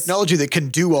it's a technology that can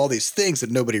do all these things that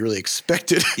nobody really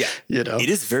expected. Yeah. It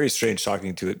is very strange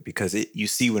talking to it because you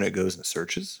see when it goes in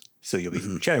searches. So you'll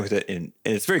be chatting with it. And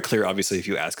it's very clear, obviously, if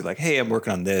you ask it like, hey, I'm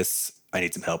working on this. I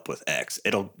need some help with X.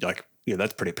 It'll like,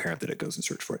 that's pretty apparent that it goes and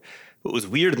search for it. What was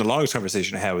weird in the longest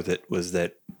conversation I had with it was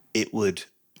that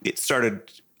it started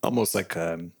almost like,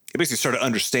 it basically started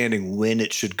understanding when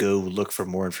it should go look for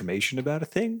more information about a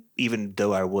thing, even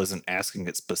though I wasn't asking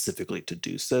it specifically to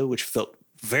do so, which felt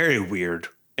very weird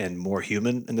and more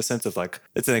human in the sense of like,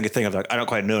 it's a thing of like, I don't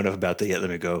quite know enough about that yet. Let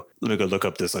me go look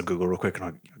up this on Google real quick and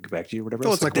I'll get back to you or whatever.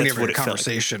 Well, it's like when you have a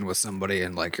conversation with somebody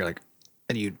and like, you're like,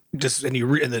 and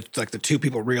the two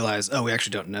people realize, oh, we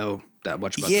actually don't know that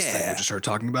much about this thing. We just started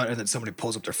talking about it. And then somebody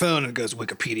pulls up their phone and goes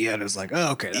Wikipedia and is like,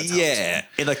 oh, okay. That's how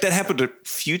and like that happened a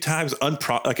few times.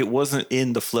 Like it wasn't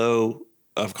in the flow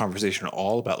of conversation at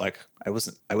all about like, I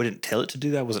wouldn't tell it to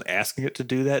do that. I wasn't asking it to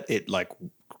do that. It like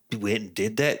went and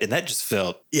did that. And that just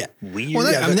felt weird. Well,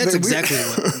 that's exactly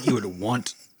what you would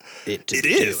want it to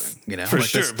be doing, for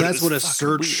sure. That's what a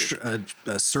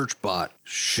search bot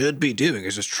should be doing,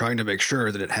 is just trying to make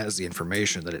sure that it has the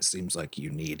information that it seems like you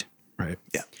need, right?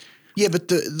 Yeah, but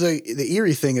the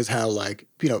eerie thing is how like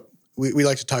we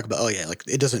like to talk about like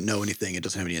it doesn't know anything, it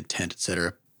doesn't have any intent,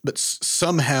 etc. But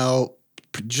somehow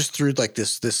just through like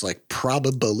this like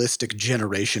probabilistic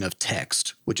generation of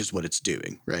text, which is what it's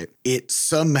doing, right? It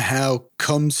somehow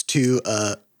comes to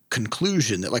a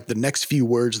conclusion that like the next few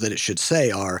words that it should say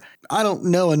are, I don't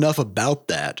know enough about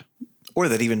that. Or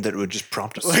that it would just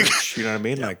prompt a search, you know what I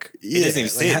mean? Like it doesn't even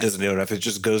say it doesn't know enough. It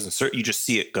just goes and search. You just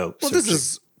see it go. Well, this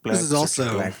is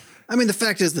also, I mean, the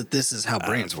fact is that this is how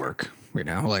brains work,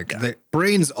 the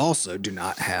brains also do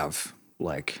not have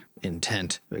like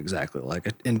intent exactly. Like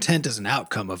intent is an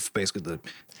outcome of basically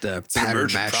the pattern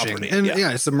matching. And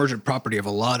it's the emergent property of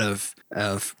a lot of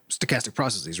stochastic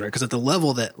processes, right? Because at the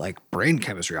level that like brain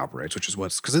chemistry operates, which is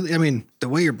because I mean, the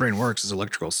way your brain works is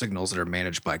electrical signals that are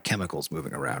managed by chemicals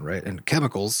moving around, right? And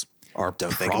chemicals are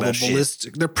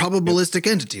probabilistic. They're probabilistic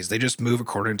entities. They just move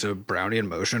according to Brownian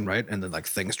motion, right? And then like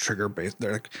things trigger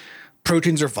they're like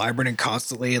proteins are vibrating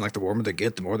constantly, and like the warmer they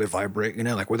get, the more they vibrate.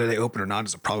 Like whether they open or not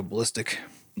is a probabilistic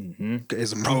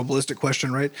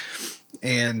question, right?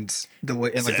 And the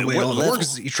way all it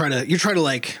works is you try to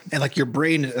like, and like your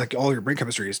brain, like all your brain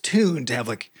chemistry is tuned to have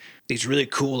like these really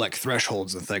cool like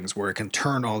thresholds and things where it can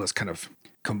turn all this kind of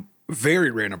very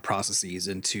random processes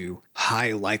into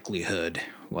high likelihood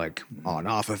like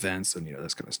on-off events and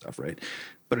this kind of stuff, right?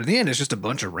 But in the end, it's just a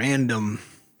bunch of random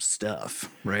stuff,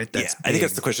 right? I think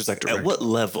that's the question. It's like, at what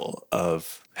level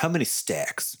of how many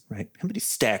stacks, right? How many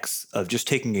stacks of just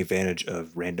taking advantage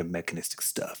of random mechanistic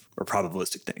stuff or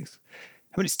probabilistic things?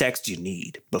 How many stacks do you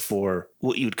need before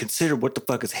what you would consider what the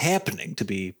fuck is happening to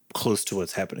be close to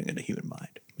what's happening in a human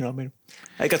mind? You know what I mean?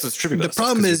 I guess what's trippy about the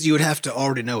problem is you would have to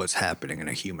already know what's happening in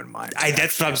a human mind.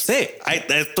 That's what I'm saying.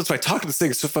 That's why talking this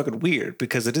thing is so fucking weird,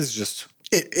 because it is just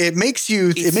it makes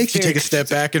you take a step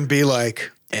back and be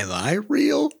like, am I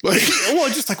real? Like, well,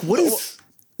 just like what is?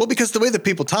 Well, because the way that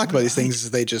people talk about these things is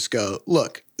they just go,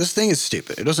 look, this thing is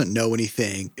stupid. It doesn't know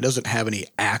anything. It doesn't have any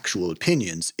actual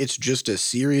opinions. It's just a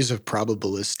series of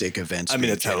probabilistic events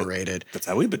being generated. That's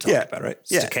how we've been talking about, right?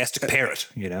 Stochastic parrot,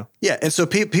 Yeah, and so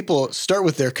people start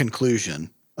with their conclusion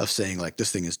of saying like,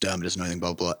 this thing is dumb, it doesn't know anything,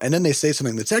 blah, blah. And then they say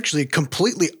something that's actually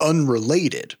completely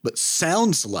unrelated, but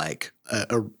sounds like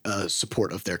a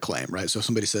support of their claim, right? So if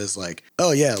somebody says like,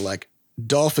 oh yeah, like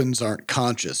dolphins aren't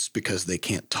conscious because they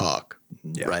can't talk.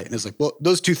 Yeah. Right. And it's like, well,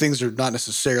 those two things are not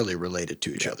necessarily related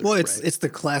to each other. Well, it's the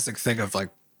classic thing of like,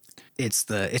 it's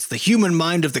the human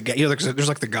mind of the there's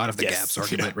like the God of the gaps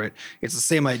argument, right? It's the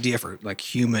same idea for like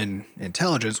human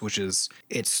intelligence, which is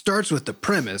it starts with the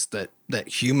premise that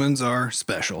humans are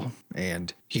special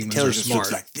and humans are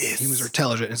smart. Like this. Humans are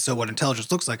intelligent. And so what intelligence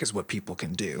looks like is what people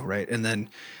can do. Right. And then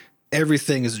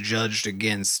everything is judged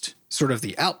against sort of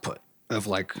the output of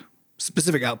like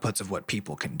specific outputs of what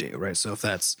people can do. Right. So if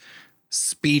that's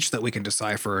speech that we can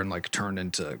decipher and like turn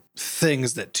into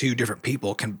things that two different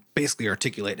people can basically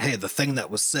articulate, hey, the thing that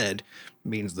was said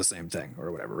means the same thing or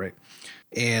whatever, right?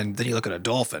 And then you look at a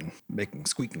dolphin making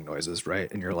squeaking noises, right?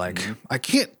 And you're like, I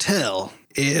can't tell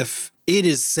if it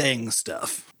is saying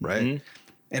stuff, right? Mm-hmm.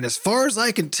 And as far as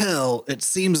I can tell, it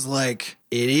seems like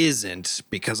it isn't,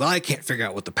 because I can't figure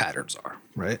out what the patterns are,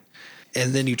 right?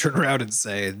 And then you turn around and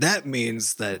say, that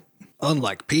means that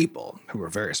unlike people who are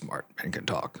very smart and can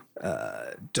talk,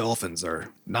 dolphins are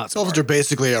not smart. Dolphins are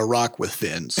basically a rock with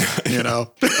fins, you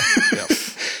know? Yep.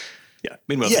 Yeah.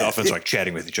 Meanwhile, Yeah, the dolphins are like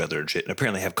chatting with each other and shit, and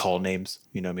apparently have call names.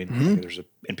 You know what I mean? Mm-hmm. Like, there's an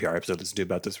NPR episode to listen to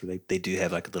about this where they do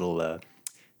have like a little.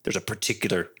 There's a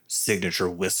particular signature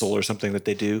whistle or something that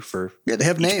they do for. Yeah, they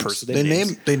have each names. person. They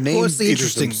name Well, it's the either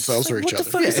interesting- themselves or each What the other.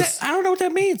 fuck is that? I don't know what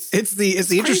that means. It's the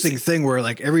crazy. interesting thing where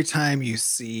like every time you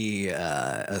see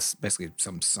basically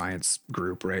some science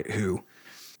group, right, who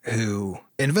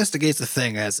investigates the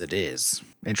thing as it is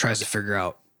and tries to figure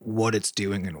out what it's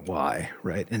doing and why,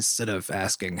 right, instead of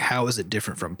asking how is it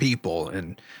different from people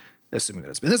and assuming that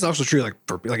it's. And this is also true like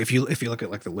for like if you look at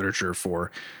like the literature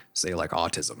for say like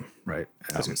autism, right?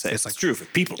 I was gonna say it's it's like true for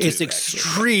people. Too, it's actually.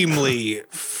 extremely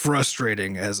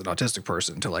frustrating as an autistic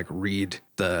person to like read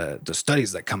the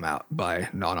studies that come out by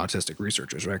non-autistic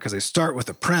researchers, right? Because they start with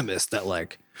the premise that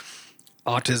like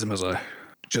autism is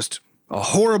just a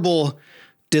horrible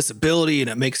disability and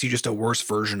it makes you just a worse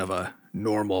version of a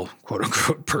normal quote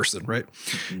unquote person, right?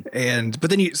 And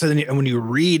when you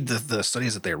read the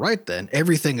studies that they write, then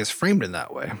everything is framed in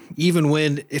that way. Even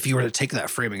when if you were to take that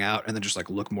framing out and then just like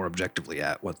look more objectively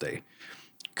at what they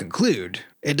conclude,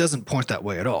 it doesn't point that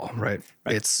way at all, right?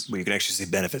 It's Well, you can actually see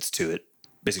benefits to it,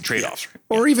 basically trade-offs.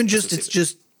 or even just it's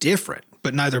just different,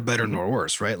 but neither better nor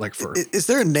worse, right? Like for Is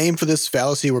there a name for this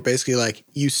fallacy where basically like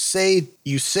you say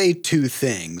two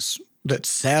things that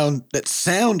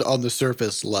sound on the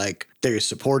surface like they're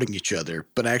supporting each other,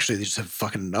 but actually they just have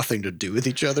fucking nothing to do with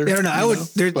each other? I don't know.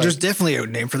 There's definitely a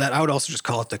name for that. I would also just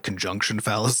call it the conjunction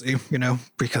fallacy,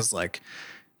 because like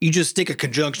you just stick a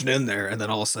conjunction in there and then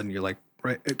all of a sudden you're like,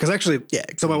 right. Because actually, Yeah,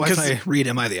 so my wife and 'cause- I read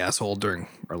Am I the Asshole during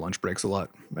our lunch breaks a lot.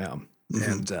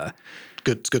 And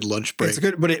It's good lunch break. it's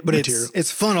good, but material. it's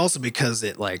fun also because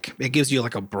it gives you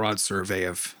like a broad survey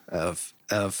of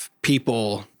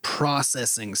people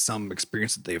processing some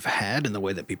experience that they've had and the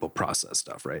way that people process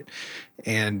stuff, right?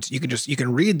 And you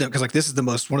can read them because like this is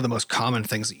one of the most common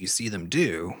things that you see them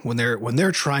do when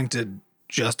they're trying to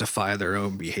justify their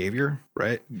own behavior,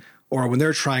 right? Or when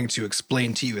they're trying to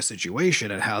explain to you a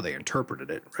situation and how they interpreted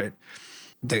it, right?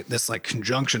 This like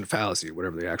conjunction fallacy,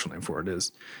 whatever the actual name for it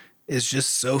is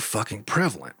just so fucking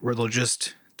prevalent where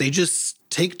they just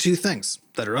take two things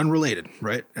that are unrelated,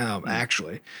 right?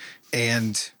 Actually,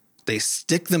 and they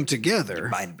stick them together,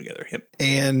 Bind them together. Yep.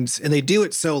 and they do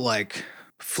it so like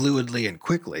fluidly and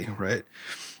quickly, right?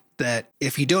 That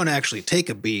if you don't actually take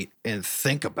a beat and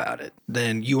think about it,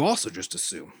 then you also just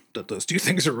assume that those two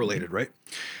things are related, right?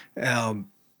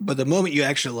 But the moment you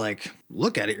actually like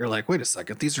look at it, you're like, wait a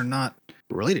second, these are not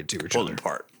related to each Pull other. them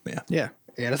apart. Yeah.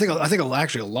 Yeah, and I think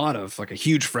actually a lot of like a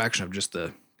huge fraction of just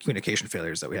the communication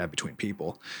failures that we have between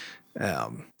people,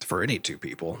 for any two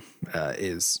people,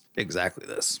 is exactly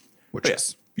this, which But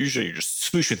is usually you're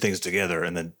just smooshing things together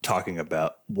and then talking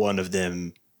about one of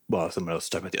them while someone else is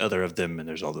talking about the other of them, and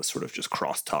there's all this sort of just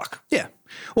crosstalk. yeah.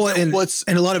 Well, and What's-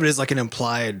 and a lot of it is like an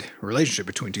implied relationship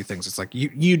between two things. It's like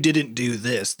you didn't do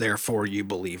this, therefore you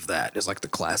believe that is like the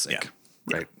classic,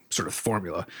 right, sort of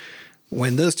formula.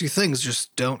 When those two things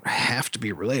just don't have to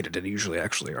be related, and usually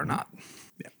actually are not.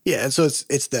 Yeah, and so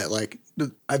it's that like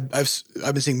I've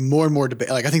been seeing more and more debate.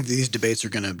 Like I think these debates are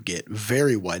going to get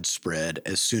very widespread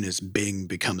as soon as Bing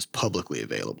becomes publicly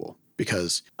available,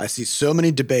 because I see so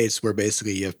many debates where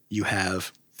basically you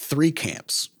have three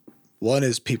camps. One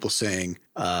is people saying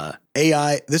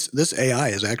AI this AI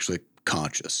is actually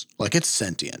conscious, like it's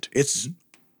sentient. It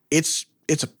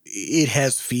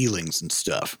has feelings and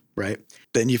stuff, right?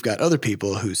 Then you've got other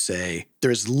people who say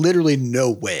there's literally no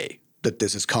way that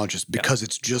this is conscious because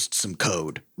it's just some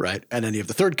code, right? And then you have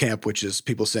the third camp, which is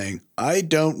people saying, I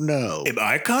don't know. Am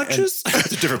I conscious?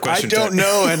 That's a different I question. don't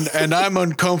know, and I'm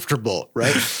uncomfortable,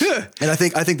 right? And I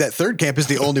think that third camp is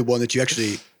the only one that you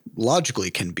actually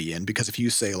logically can be in, because if you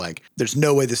say like, there's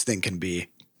no way this thing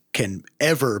can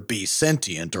ever be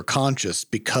sentient or conscious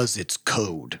because it's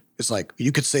code. It's like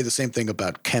you could say the same thing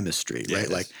about chemistry, Yeah, right? it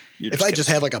is. Like You're if just I just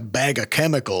have like a bag of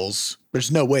chemicals, there's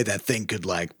no way that thing could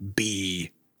like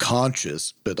be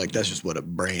conscious, but like that's just what a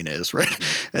brain is, right?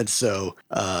 And so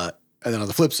and then on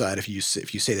the flip side, if you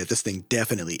say that this thing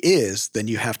definitely is, then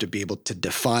you have to be able to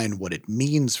define what it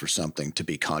means for something to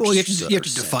be conscious. Well, you have to or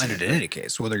define it sentient, in right? any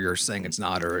case, whether you're saying it's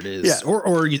not or it is, Yeah.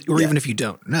 or Yeah. even if you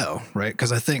don't know, right?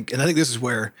 Because I think this is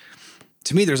where,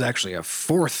 to me, there's actually a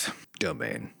fourth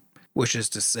domain, which is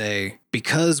to say,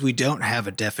 because we don't have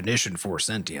a definition for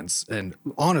sentience, and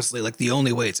honestly, like the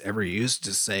only way it's ever used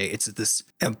to say it's this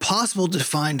impossible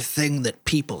defined thing that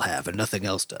people have and nothing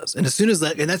else does. And as soon as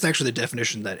that's actually the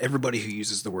definition that everybody who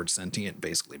uses the word sentient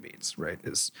basically means, right?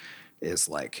 Is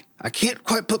like, I can't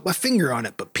quite put my finger on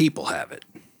it, but people have it,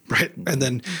 right? And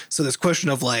then so this question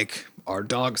of like, are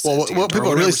dogs Well, sentient what or people are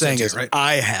whatever really saying sentient, is, right?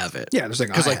 I have it. Yeah, they're saying,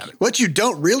 because I like have it. what you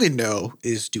don't really know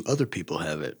is, do other people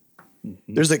have it?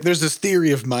 There's this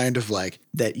theory of mind of like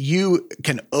that you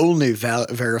can only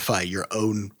verify your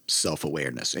own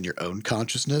self-awareness and your own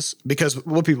consciousness, because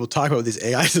what people talk about with these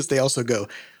AIs is they also go,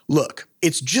 look,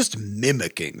 it's just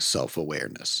mimicking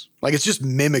self-awareness. Like it's just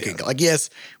mimicking. Like, yes,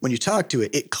 when you talk to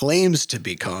it, it claims to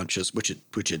be conscious, which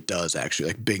it does actually.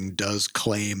 Like Bing does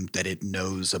claim that it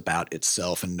knows about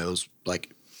itself and knows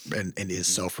like and is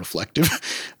self-reflective.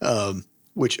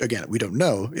 Which again, we don't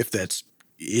know if that's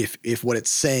if what it's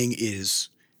saying is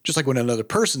just like when another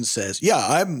person says, yeah,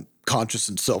 I'm conscious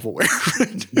and self-aware.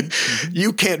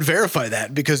 You can't verify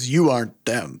that because you aren't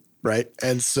them. Right.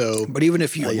 And so, But even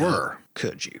if you were,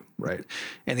 could you? Right.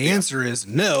 And the answer is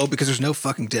no, because there's no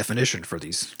fucking definition for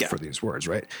these words.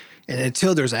 Right. And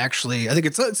until there's actually, I think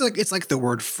it's like the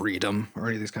word freedom or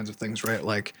any of these kinds of things. Right.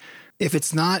 Like if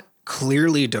it's not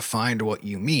clearly defined what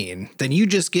you mean, then you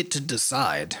just get to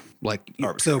decide like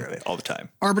arbitrarily all the time.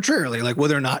 Arbitrarily, like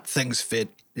whether or not things fit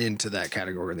into that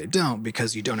category or they don't,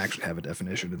 because you don't actually have a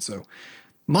definition. And so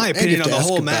my opinion on the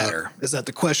whole matter is that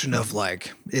the question of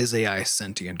like, is AI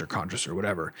sentient or conscious or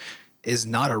whatever is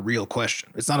not a real question.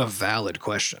 It's not a valid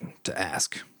question to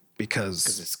ask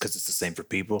because it's the same for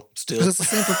people still. Because it's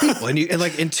the same for people. And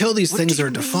like until these things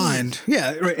are defined.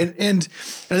 Yeah. Right. And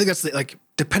I think that's like,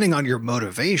 depending on your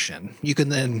motivation, you can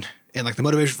then, and like the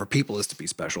motivation for people is to be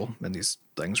special in these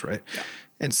things. Right. Yeah.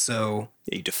 And so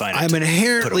you define it. I'm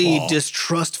inherently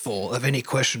distrustful of any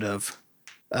question of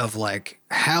like,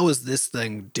 how is this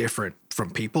thing different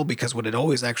from people? Because what it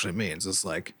always actually means is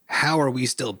like, how are we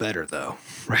still better though?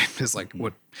 Right. It's like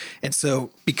what, and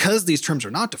so because these terms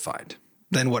are not defined,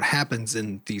 then what happens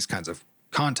in these kinds of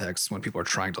contexts when people are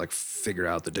trying to like figure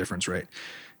out the difference, right,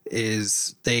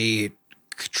 is they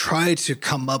try to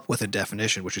come up with a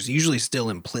definition, which is usually still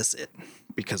implicit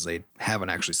because they haven't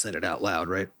actually said it out loud,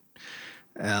 right?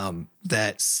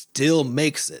 That still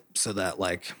makes it so that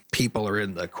like people are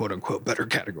in the quote unquote better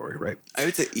category, right? I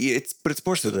would say it's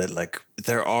more so that like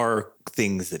there are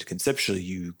things that conceptually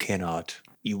you cannot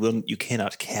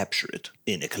capture it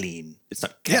in a clean. It's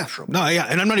not capturable. No, yeah,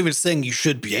 and I'm not even saying you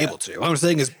should be able to. What I'm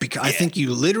saying is because I think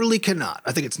you literally cannot.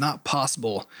 I think it's not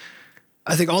possible.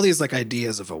 I think all these like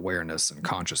ideas of awareness and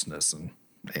consciousness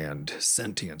and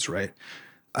sentience, right?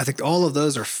 I think all of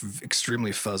those are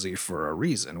extremely fuzzy for a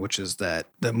reason, which is that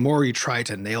the more you try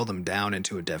to nail them down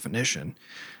into a definition,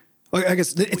 well, I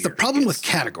guess it's the problem with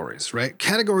categories, right?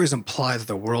 Categories imply that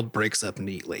the world breaks up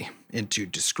neatly into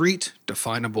discrete,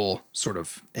 definable sort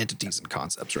of entities and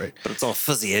concepts, right? But it's all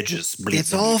fuzzy edges.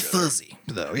 It's all fuzzy,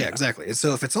 though. Yeah, exactly. And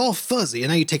so if it's all fuzzy,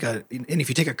 and now if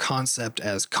you take a concept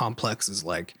as complex as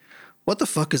like, what the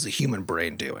fuck is a human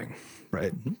brain doing?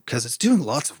 Right? Because it's doing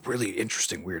lots of really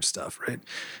interesting, weird stuff, right?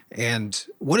 And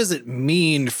what does it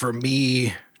mean for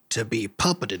me to be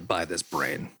puppeted by this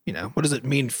brain? You know, what does it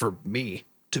mean for me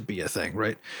to be a thing,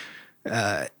 right?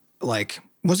 Like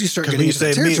once you start getting into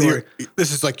that territory,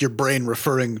 this is like your brain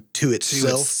referring to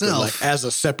itself. Like as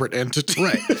a separate entity,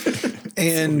 right?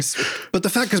 But the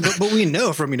fact is, but we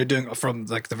know from doing from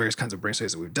like the various kinds of brain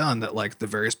studies that we've done that like the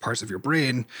various parts of your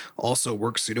brain also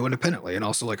work pseudo independently and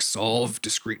also like solve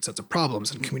discrete sets of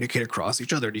problems and communicate across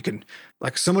each other. And you can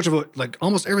like so much of it, like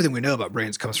almost everything we know about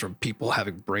brains comes from people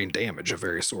having brain damage of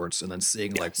various sorts and then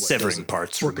seeing like what severing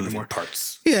parts, removing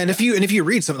parts. Yeah, and if you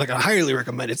read something, like I highly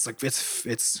recommend. It's like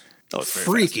it's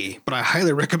freaky, but I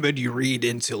highly recommend you read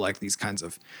into like these kinds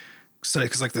of studies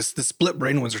because like the split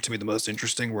brain ones are to me the most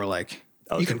interesting. Where like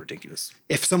you can ridiculous.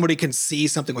 If somebody can see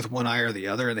something with one eye or the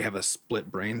other, and they have a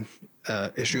split brain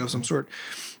issue of some sort,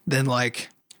 then like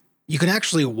you can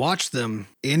actually watch them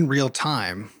in real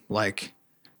time. Like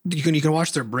you can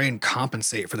watch their brain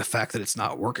compensate for the fact that it's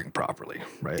not working properly,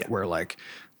 right? Yeah. Where like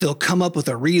they'll come up with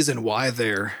a reason why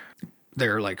they're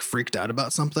like freaked out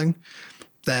about something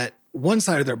that one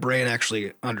side of their brain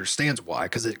actually understands why,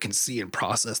 because it can see and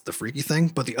process the freaky thing,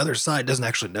 but the other side doesn't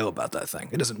actually know about that thing.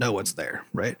 It doesn't know what's there,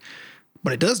 right?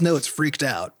 But it does know it's freaked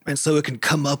out, and so it can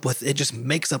come up with, it just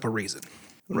makes up a reason.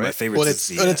 Right. My favorite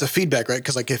it's a feedback, right?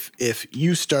 Because like if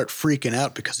you start freaking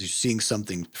out because you're seeing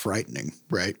something frightening,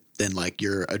 right? Then like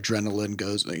your adrenaline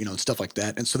goes, and stuff like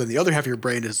that. And so then the other half of your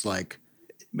brain is like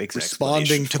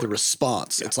responding to the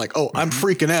response. Yeah. It's like, oh, I'm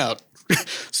freaking out.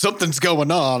 Something's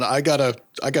going on. I gotta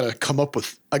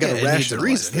rationalize a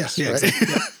reason. This, right?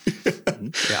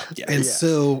 And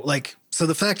so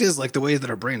the fact is, like, the way that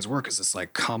our brains work is this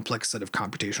like complex set of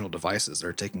computational devices that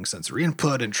are taking sensory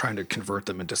input and trying to convert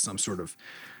them into some sort of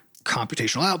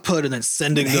computational output and then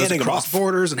sending And those handing 'em across off.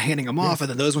 borders and handing them off. And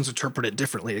then those ones interpret it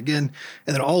differently again.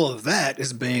 And then all of that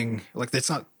is being like, it's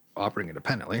not operating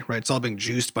independently, right? It's all being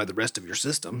juiced by the rest of your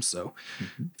system. So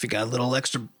if you got a little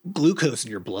extra glucose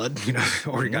in your blood,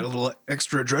 or you got a little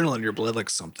extra adrenaline in your blood, like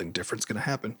something different's going to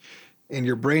happen. And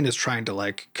your brain is trying to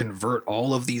like convert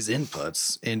all of these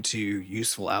inputs into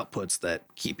useful outputs that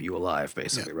keep you alive,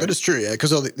 basically, right? But it's true, yeah,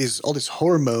 because all these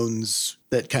hormones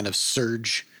that kind of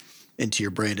surge into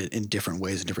your brain in different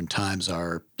ways at different times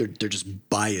they're just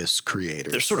bias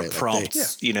creators. They're sort of right? prompts. Like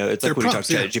It's They're like when you talk prompts,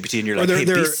 to yeah. ChatGPT and you're Or like, hey,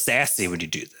 be they're- sassy when you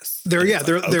do this. They're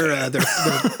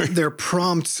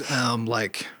prompt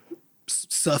like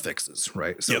suffixes,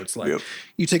 right? So Yep, it's like yep.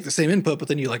 you take the same input, but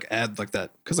then you like add like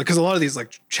that because a lot of these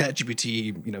like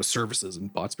ChatGPT services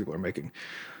and bots people are making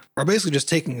are basically just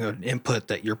taking an input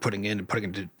that you're putting in and putting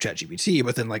into ChatGPT,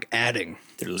 but then like adding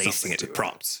They're lacing something it to with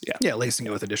prompts. Yeah. Yeah, lacing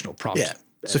it with additional prompts. Yeah.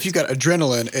 So if you've got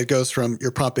adrenaline, it goes from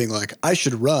your prompt being like, I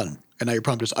should run. And now your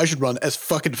prompt is, I should run as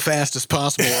fucking fast as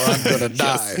possible or I'm going to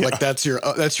die. Like that's your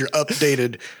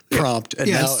updated prompt. And,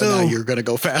 Yeah, now you're going to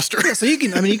go faster. Yeah, so you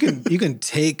can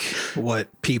take what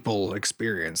people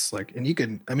experience, like, and you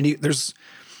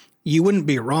wouldn't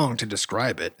be wrong to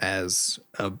describe it as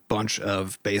a bunch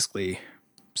of basically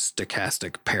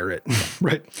stochastic parrot,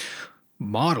 right?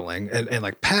 Modeling and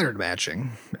like pattern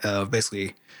matching of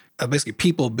basically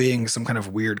people being some kind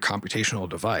of weird computational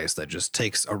device that just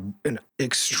takes an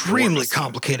extremely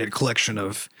complicated collection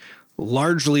of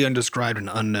largely undescribed and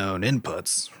unknown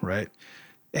inputs, right?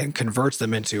 And converts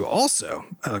them into also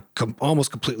a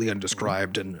almost completely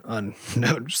undescribed and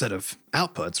unknown set of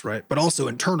outputs, right? But also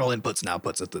internal inputs and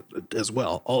outputs as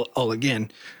well. All again,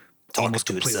 almost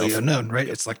to completely itself. unknown, right?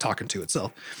 It's like talking to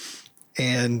itself.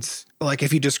 And like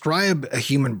if you describe a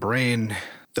human brain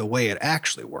the way it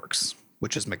actually works,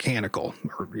 which is mechanical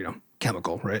or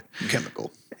chemical, right?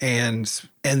 Chemical. And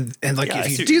like Yeah, I if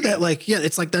see you what do you that, like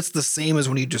it's like that's the same as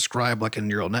when you describe like a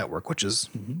neural network, which is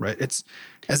right. It's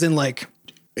as in like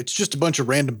It's just a bunch of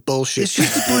random bullshit. it's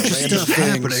just a bunch of random stuff things.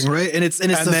 happening, right? And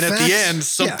And then at the end,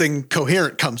 something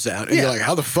coherent comes out, and Yeah. you're like,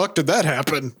 "How the fuck did that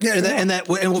happen?" Yeah, and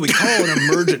what we call an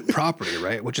emergent property,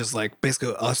 right? Which is like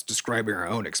basically us describing our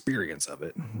own experience of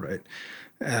it, right?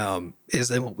 Is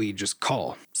then what we just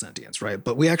call sentience, right?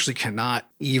 But we actually cannot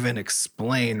even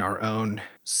explain our own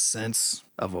sense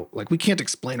of we can't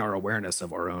explain our awareness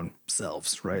of our own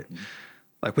selves, right?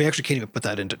 Like we actually can't even put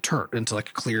that into like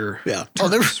a clear Yeah,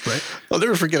 terms, right? I'll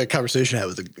never forget a conversation I had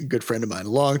with a good friend of mine a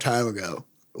long time ago,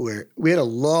 where we had a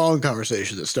long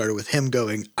conversation that started with him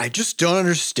going, "I just don't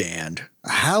understand.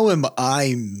 How am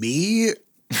I me?"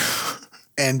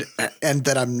 And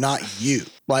that I'm not you.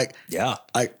 Like, Yeah.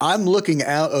 I'm looking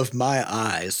out of my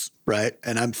eyes, right?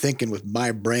 And I'm thinking with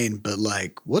my brain, but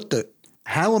like,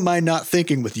 how am I not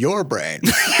thinking with your brain?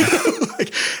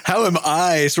 Like, how am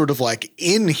I sort of like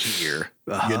in here,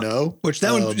 Which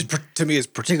that one to me is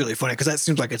particularly funny because that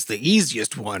seems like it's the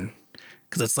easiest one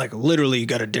because it's like literally you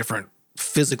got a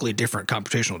physically different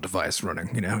computational device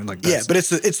running, and like Yeah, but it's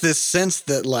this sense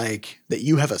that that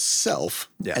you have a self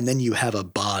and then you have a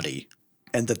body.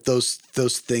 And that those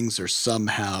things are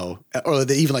somehow, or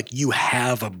that even like you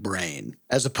have a brain,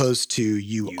 as opposed to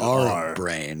you are a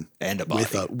brain and a body.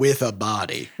 with a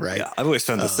body, right? Yeah. I've always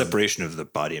found the separation of the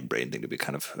body and brain thing to be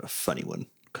kind of a funny one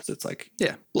because it's like,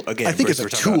 Yeah. well, again, I think it's we're a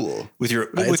talking about tool, with your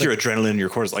right? with It's your adrenaline and your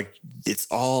cortisol. Like it's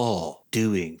all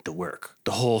doing the work.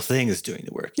 The whole thing is doing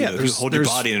the work. Yeah, If you hold your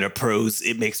there's- body in a prose,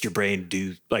 it makes your brain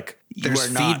do like you there's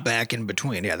are not. feedback in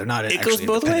between. Yeah, they're not It actually goes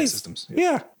both independent ways. systems.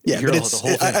 Yeah. Yeah, You're but the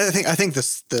whole thing. I think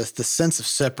the sense of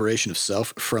separation of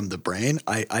self from the brain.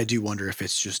 I do wonder if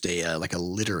it's just a like a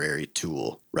literary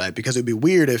tool, right? Because it'd be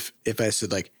weird if I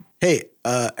said like, "Hey,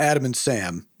 Adam and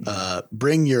Sam,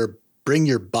 bring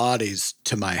your bodies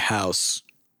to my house,"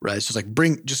 right? It's just like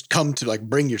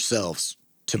bring yourselves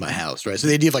to my house, right? So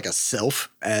the idea of like a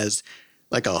self as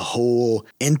like a whole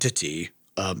entity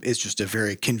is just a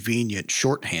very convenient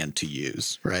shorthand to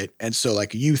use, right? And so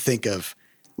like when you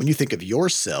think of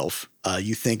yourself,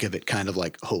 you think of it kind of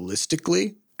like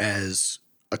holistically as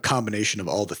a combination of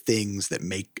all the things that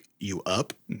make you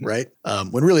up, right?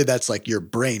 When really that's like your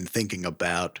brain thinking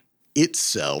about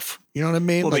itself. You know what I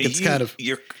mean? Well, like but it's kind of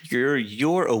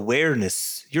your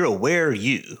awareness, you're aware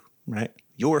you, right?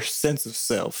 Your sense of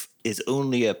self is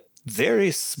only a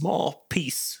very small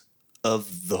piece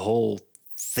of the whole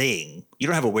thing. You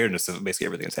don't have awareness of basically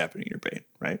everything that's happening in your brain,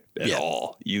 right? At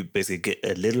all. You basically get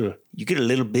a little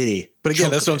bitty. But again,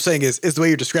 chunk that's of what I'm saying is the way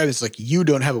you're describing it, it's like you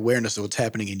don't have awareness of what's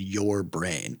happening in your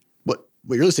brain. What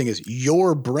you're really saying is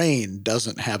your brain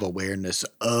doesn't have awareness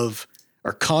of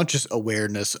or conscious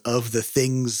awareness of the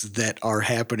things that are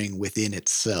happening within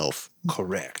itself.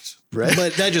 Correct. Right.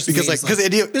 But that just because means, like,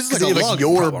 this is like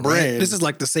your problem, brain. right? This is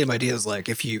like the same idea as like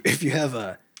if you have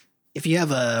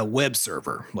a web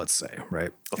server, let's say,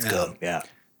 right? Let's go. Yeah.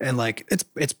 And like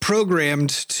it's programmed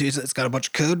to, it's got a bunch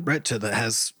of code, right?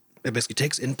 It basically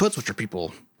takes inputs, which are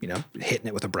people, hitting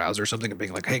it with a browser or something and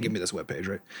being like, hey, give me this web page,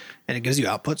 right? And it gives you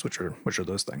outputs, which are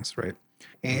those things, right?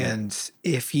 And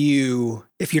if you're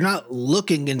not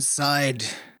looking inside,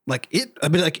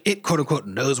 it quote unquote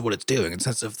knows what it's doing in the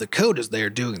sense of the code is there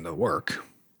doing the work,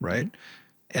 right?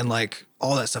 And like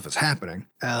all that stuff is happening.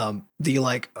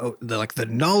 The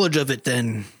knowledge of it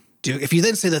then if you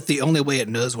then say that the only way it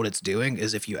knows what it's doing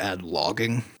is if you add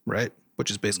logging, right? Which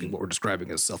is basically what we're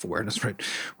describing as self-awareness, right?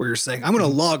 Where you're saying, I'm going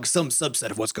to log some subset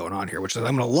of what's going on here, which is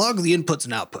I'm going to log the inputs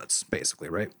and outputs, basically,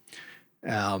 right?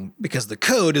 Because the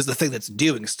code is the thing that's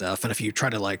doing stuff. And if you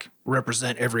try to like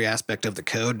represent every aspect of the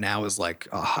code now as like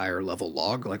a higher level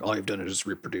log, like all you've done is just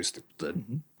reproduce the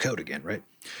code again, right?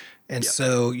 And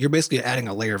so you're basically adding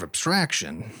a layer of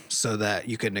abstraction so that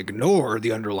you can ignore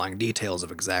the underlying details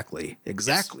of exactly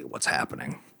what's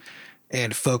happening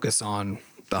and focus on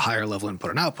the higher level input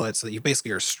and output so that you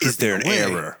basically are stripping Is there an away.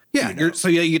 error? Yeah. So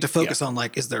you get to focus on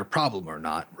like, is there a problem or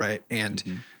not, right?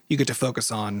 And you get to focus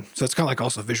on, so it's kind of like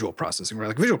also visual processing, right?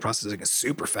 Like visual processing is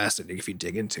super fascinating if you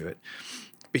dig into it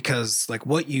because like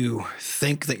what you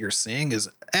think that you're seeing is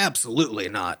absolutely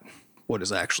not what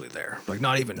is actually there. Like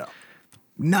not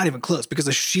even close, because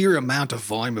the sheer amount of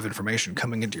volume of information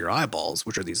coming into your eyeballs,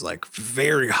 which are these like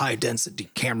very high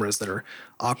density cameras that are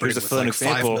operating with like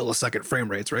 5 millisecond frame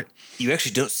rates, right? You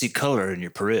actually don't see color in your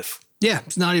periph. Yeah,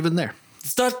 it's not even there.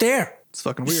 It's not there. It's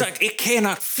fucking weird. It's like it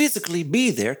cannot physically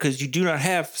be there because you do not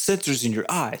have sensors in your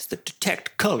eyes that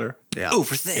detect color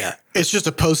over there. Yeah. It's just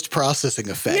a post-processing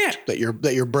effect that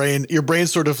your brain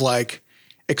sort of like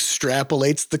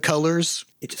extrapolates the colors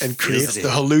and creates the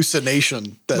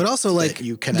hallucination but also like that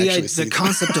you can actually see. The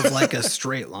concept of like a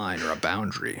straight line or a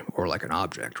boundary or like an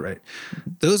object, right?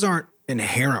 Those aren't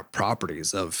inherent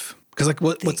properties of, because like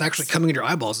what's actually coming into your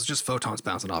eyeballs is just photons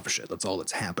bouncing off of shit. That's all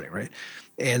that's happening, right?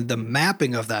 And the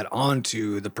mapping of that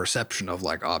onto the perception of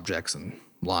like objects and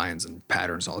lines and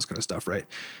patterns, all this kind of stuff, right,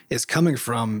 is coming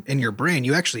from in your brain.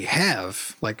 You actually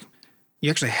have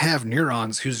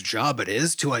neurons whose job it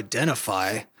is to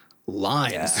identify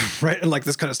lines, right? And like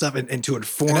this kind of stuff and to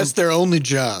inform. And that's their only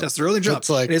job. That's their only job. It's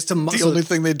like it's the only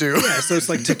thing they do. Yeah. So it's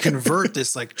like to convert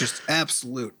this like just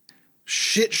absolute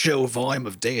shit show volume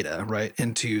of data, right,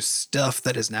 into stuff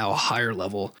that is now a higher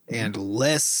level and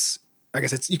less, I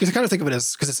guess you can kind of think of it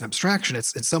as, because it's an abstraction,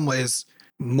 it's in some ways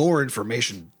more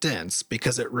information dense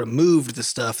because it removed the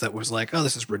stuff that was like, oh,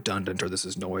 this is redundant or this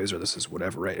is noise or this is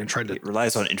whatever, right? And tried to. It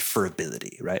relies on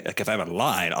inferability, right? Like if I have a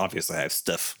line, obviously I have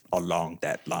stuff along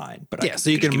that line, but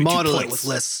so you can model it with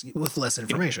less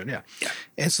information, yeah.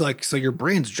 And so like, so your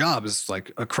brain's job is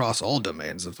like across all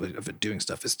domains of it doing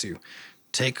stuff is to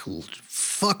take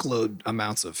fuckload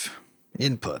amounts of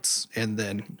inputs and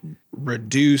then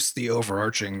reduce the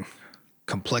overarching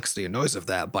complexity and noise of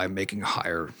that by making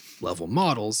higher level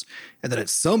models. And then at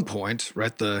some point,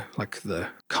 right, the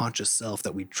conscious self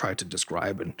that we try to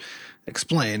describe and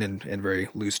explain in very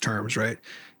loose terms, right,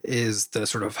 is the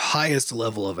sort of highest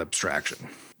level of abstraction,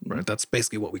 right? That's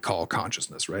basically what we call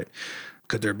consciousness, right?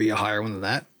 Could there be a higher one than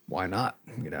that? Why not?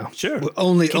 Sure.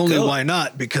 Only why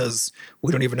not? Because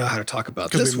we don't even know how to talk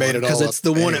about this one. Because it's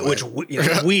the one at which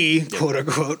we quote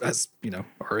unquote, as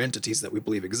our entities that we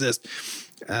believe exist.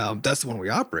 That's the one we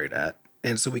operate at,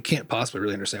 and so we can't possibly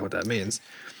really understand what that means.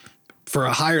 For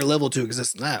a higher level to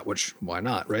exist in that, which why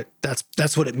not? Right?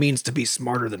 That's what it means to be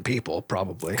smarter than people,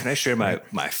 probably. Can I share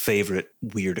my favorite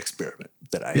weird experiment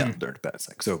that I learned about? It's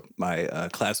like, so my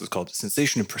class was called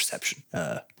Sensation and Perception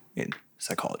in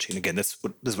psychology. And again, this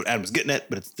is what Adam was getting at,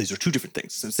 but these are two different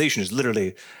things. Sensation is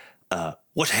literally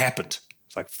what happened.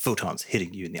 It's like photons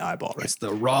hitting you in the eyeball, right? It's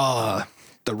the raw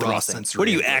sensory. What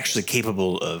are you actually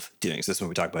capable of doing? So this is when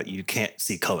we talk about you can't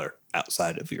see color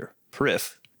outside of your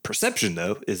periph. Perception,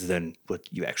 though, is then what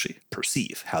you actually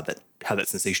perceive, how that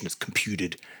sensation is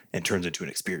computed and turns into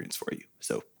an experience for you.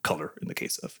 So color in the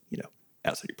case of,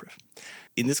 outside your periph.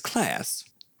 In this class,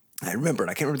 I remember, and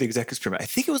I can't remember the exact experiment. I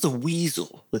think it was a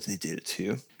weasel that they did it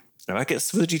to. Now, I get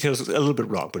some of the details a little bit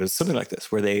wrong, but it's something like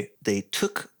this, where they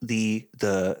took the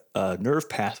nerve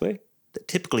pathway that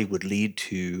typically would lead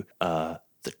to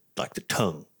the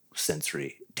tongue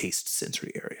sensory, taste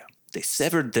sensory area. They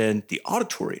severed then the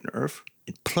auditory nerve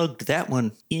and plugged that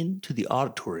one into the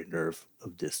auditory nerve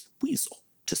of this weasel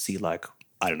to see like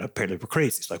I don't know, apparently we're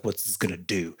crazy. It's like, what's this going to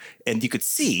do? And you could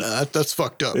see. That's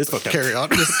fucked up. It's fucked up. Carry on.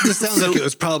 This sounds like it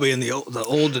was probably in the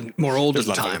old and more olden There's a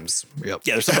lot of times. Yep.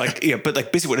 Yeah, there's something like, yeah, but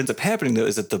like basically what ends up happening though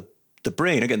is that the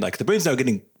brain, again, like the brain's now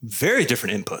getting very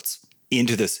different inputs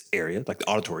into this area, like the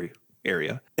auditory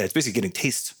area. And it's basically getting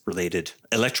taste related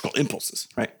electrical impulses,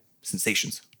 right?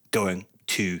 Sensations going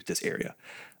to this area.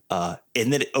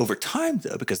 And then over time,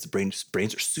 though, because the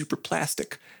brains are super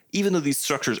plastic, even though these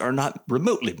structures are not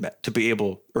remotely meant to be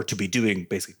able or to be doing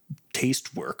basically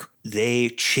taste work, they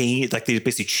change, like they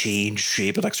basically change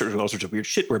shape and like all sorts of weird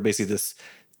shit where basically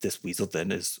this weasel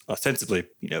then is ostensibly,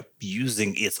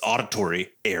 using its auditory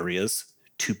areas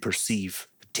to perceive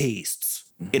tastes.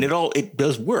 And it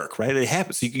does work, right? It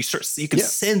happens. So you can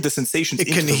send the sensations. It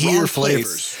into can the hear wrong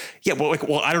flavors. Place. Yeah,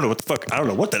 well, I don't know what the fuck. I don't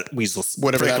know what that weasel.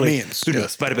 Whatever that means. Who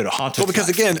knows? Might have been a haunted. Well, because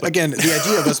again, the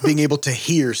idea of us being able to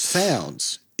hear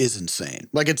sounds is insane.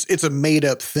 Like it's a made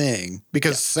up thing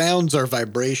because sounds are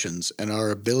vibrations, and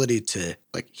our ability to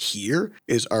like hear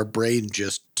is our brain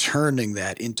just turning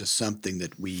that into something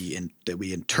that we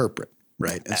interpret.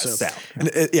 Right. And as so,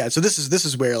 sound. So this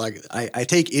is where like I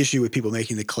take issue with people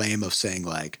making the claim of saying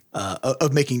like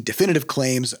of making definitive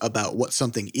claims about what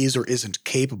something is or isn't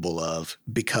capable of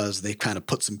because they kind of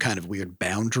put some kind of weird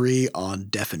boundary on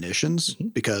definitions.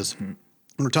 Because when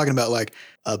we're talking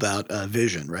about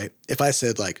vision, right? If I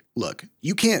said like, look,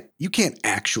 you can't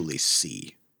actually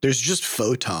see. There's just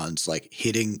photons like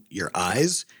hitting your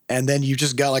eyes. And then you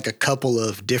just got like a couple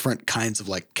of different kinds of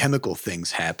like chemical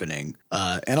things happening.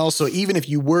 And also, even if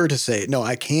you were to say, no,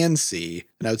 I can see,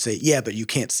 and I would say, yeah, but you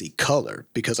can't see color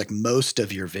because like most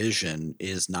of your vision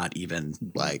is not even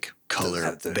like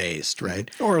color based, right?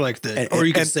 Or like or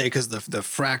you could say because the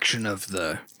fraction of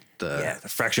the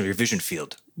fraction of your vision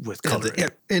field with color.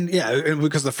 And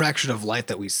because the fraction of light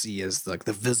that we see is like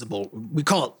the visible, we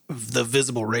call it the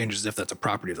visible range as if that's a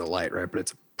property of the light, right? But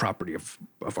it's a property of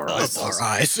our eyes. Our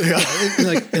eyes.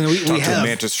 And we Talk to have a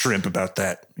mantis shrimp about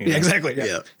that. Yeah, exactly.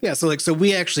 Yeah. So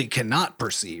we actually cannot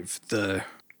perceive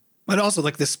but also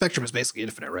like the spectrum is basically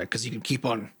infinite, right? Because you can keep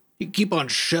on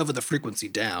shoving the frequency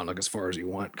down like as far as you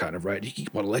want, kind of, right? You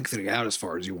keep on lengthening out as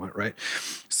far as you want, right?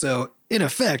 So in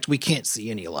effect, we can't see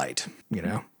any light,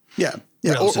 Yeah.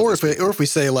 Yeah. Or if we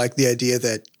say like the idea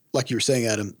that, like you were saying,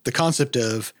 Adam, the concept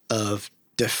of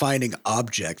defining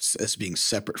objects as being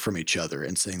separate from each other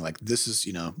and saying like, this is,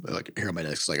 like here on my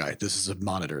desk, like, all right, this is a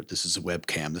monitor, this is a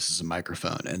webcam, this is a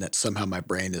microphone. And that somehow my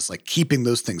brain is like keeping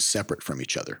those things separate from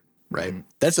each other. Right.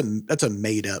 Mm-hmm. That's a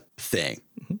made up thing.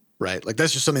 Mm-hmm. Right. Like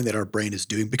that's just something that our brain is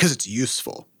doing because it's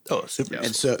useful. Oh, super.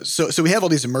 And so we have all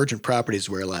these emergent properties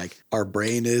where like our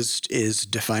brain is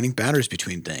defining boundaries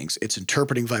between things. It's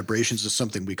interpreting vibrations as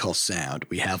something we call sound.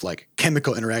 We have like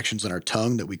chemical interactions on our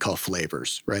tongue that we call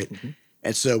flavors, right? Mm-hmm.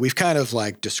 And so we've kind of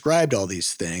like described all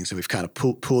these things and we've kind of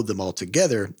pulled them all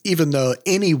together, even though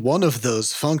any one of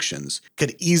those functions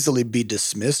could easily be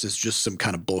dismissed as just some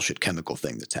kind of bullshit chemical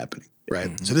thing that's happening, right?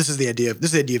 Mm-hmm. So this is the idea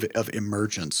of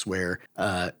emergence where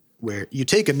you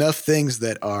take enough things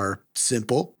that are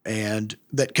simple and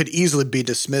that could easily be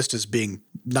dismissed as being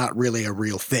not really a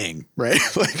real thing, right?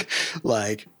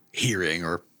 like hearing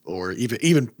or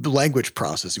even language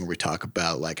processing, where we talk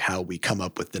about like how we come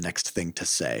up with the next thing to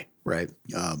say, right?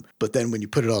 But then when you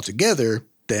put it all together,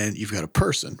 then you've got a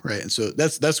person, right? And so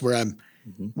that's where I'm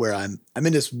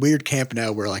in this weird camp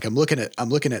now where like I'm looking at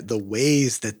the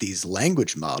ways that these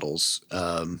language models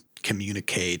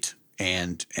communicate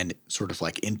and sort of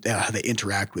like how they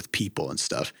interact with people and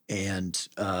stuff. And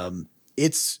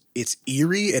it's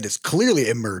eerie and it's clearly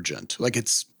emergent. Like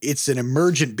it's an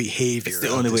emergent behavior. It's the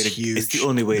only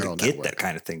way to get that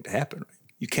kind of thing to happen. Right?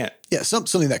 You can't. Yeah,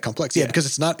 something that complex. Yeah, because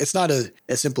it's not as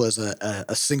simple as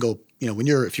a single.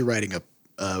 If you're writing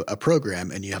a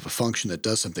program and you have a function that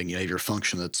does something, you have your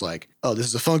function that's like, oh, this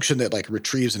is a function that like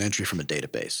retrieves an entry from a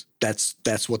database.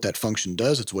 That's what that function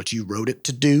does. It's what you wrote it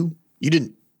to do. You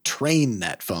didn't train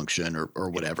that function or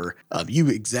whatever. You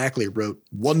exactly wrote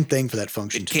one thing for that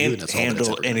function to do. It can't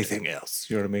handle anything else.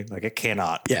 You know what I mean? Like it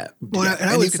cannot. Yeah. Well, and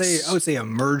I would say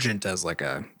emergent as like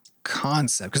a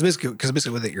concept because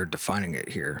basically with it you're defining it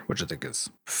here, which I think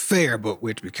is fair, but we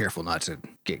have to be careful not to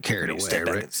get carried away,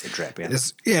 right? It's a trap, yeah.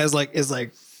 It's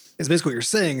basically what you're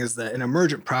saying is that an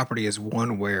emergent property is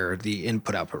one where the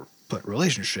input-output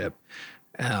relationship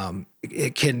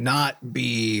it cannot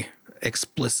be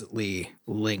explicitly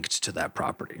linked to that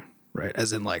property, right?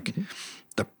 As in like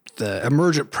the the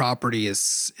emergent property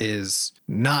is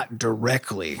not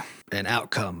directly an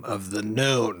outcome of the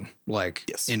known like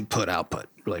input output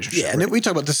relationship. Yeah, and we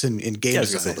talk about this in game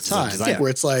design all the time, where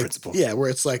it's like where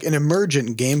it's like an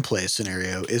emergent gameplay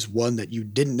scenario is one that you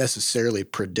didn't necessarily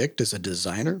predict as a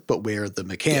designer, but where the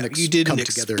mechanics you didn't come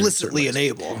together explicitly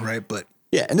enable, right? But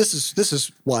yeah, and this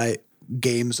is why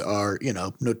games are,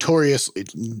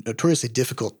 notoriously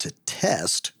difficult to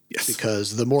test. Yes.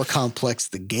 Because the more complex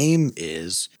the game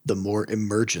is, the more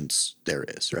emergence there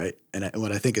is, right? And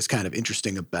what I think is kind of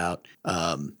interesting about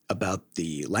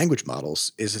the language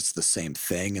models is it's the same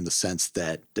thing in the sense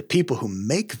that the people who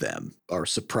make them are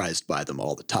surprised by them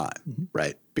all the time,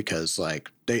 right? Because like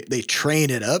they train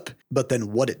it up, but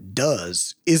then what it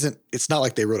does it's not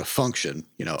like they wrote a function,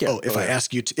 if I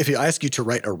ask you to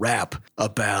write a rap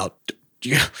about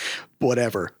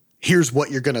whatever, here's what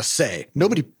you're going to say.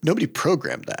 Nobody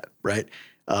programmed that, right?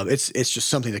 It's just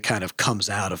something that kind of comes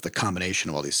out of the combination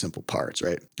of all these simple parts,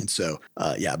 right? And so,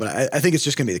 but I think it's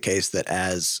just going to be the case that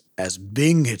as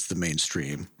Bing hits the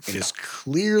mainstream, it's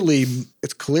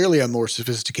clearly a more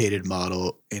sophisticated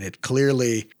model, and it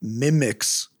clearly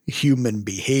mimics human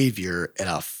behavior at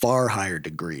a far higher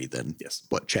degree than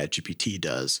what ChatGPT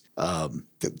does.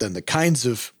 Than the kinds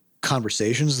of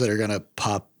conversations that are going to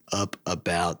pop up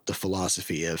about the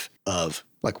philosophy of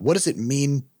like, what does it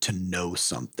mean to know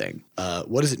something?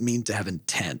 What does it mean to have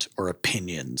intent or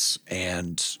opinions?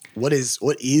 And what is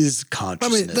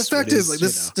consciousness? I mean, the fact is, like,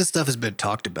 this stuff has been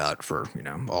talked about for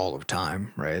all of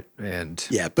time, right? And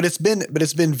yeah, but it's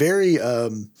been very.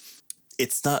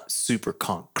 It's not super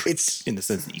concrete. It's in the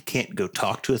sense that you can't go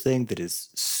talk to a thing that is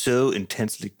so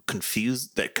intensely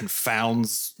confused that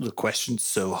confounds the question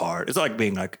so hard. It's like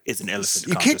being like, is an elephant?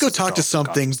 You can't go talk to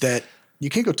something that. You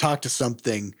can't go talk to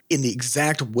something in the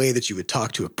exact way that you would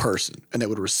talk to a person, and that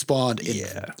would respond in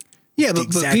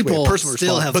but people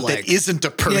still have but like, that isn't a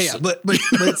person. Yeah, but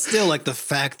it's still like the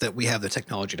fact that we have the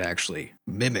technology to actually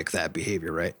mimic that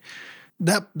behavior, right?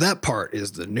 That part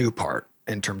is the new part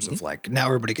in terms of like now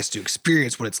everybody gets to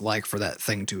experience what it's like for that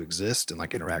thing to exist and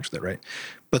like interact with it, right?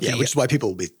 But which is why people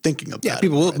will be thinking about it.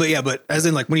 People will, but as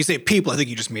in like when you say people, I think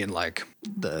you just mean like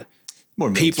the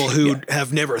more people who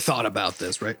have never thought about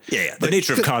this, right? Yeah. The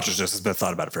nature of consciousness has been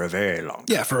thought about it for a very long time.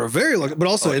 Yeah, for a very long, but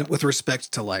also with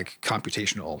respect to like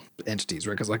computational entities,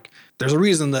 right? Because like there's a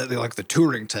reason that like the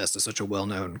Turing test is such a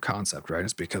well-known concept, right?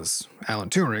 It's because Alan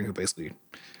Turing, who basically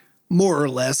more or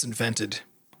less invented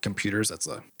computers,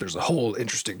 there's a whole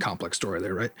interesting complex story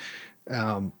there, right?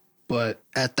 But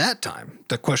at that time,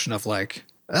 the question of like,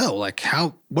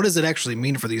 what does it actually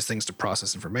mean for these things to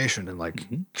process information? And like,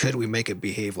 could we make it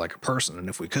behave like a person? And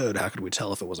if we could, how could we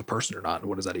tell if it was a person or not? And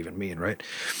what does that even mean, right?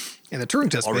 And the Turing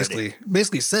test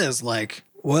basically says like,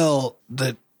 well,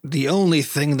 the only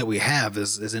thing that we have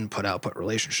is input-output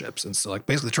relationships. And so like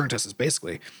basically the Turing test is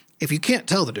basically, if you can't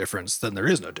tell the difference, then there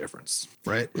is no difference,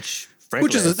 right? Which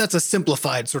is that's a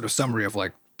simplified sort of summary of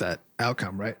like that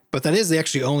outcome, right? But that is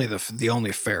actually only the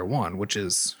only fair one, which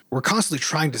is we're constantly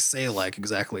trying to say like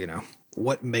exactly,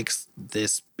 what makes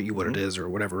this be what it is or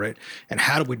whatever, right? And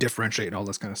how do we differentiate and all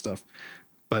this kind of stuff.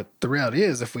 But the reality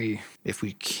is if we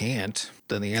can't,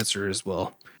 then the answer is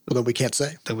well then we can't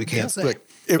say. Then we can't say. Like,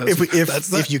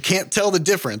 if you can't tell the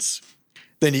difference,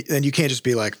 then you can't just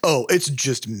be like, oh, it's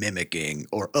just mimicking,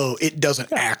 or oh, it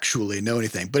doesn't actually know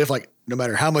anything. But if like no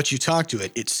matter how much you talk to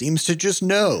it, it seems to just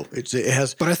know. It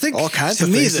has. But I think all kinds of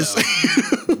things.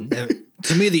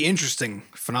 To me, the interesting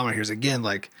phenomenon here is again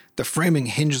like the framing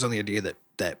hinges on the idea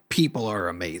that people are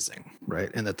amazing,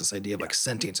 right, and that this idea of like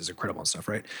sentience is incredible and stuff,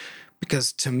 right?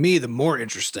 Because to me, the more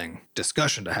interesting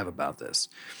discussion to have about this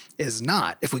is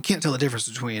not if we can't tell the difference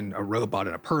between a robot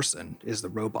and a person, is the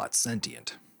robot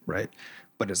sentient, right?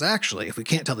 But it's actually, if we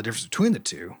can't tell the difference between the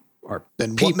two,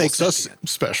 then what makes sentient?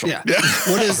 Us special? Yeah.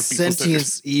 What does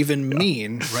sentience even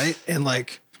mean, right? And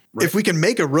like, if we can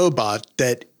make a robot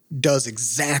that does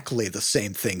exactly the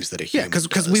same things that a human does.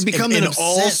 Because we become in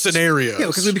all scenarios. Yeah,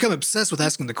 because we become obsessed with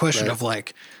asking the question of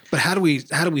like, but how do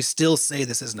we still say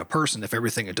this isn't a person if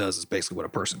everything it does is basically what a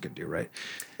person can do, right?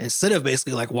 Instead of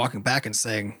basically like walking back and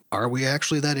saying, are we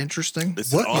actually that interesting?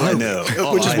 This what is all I know.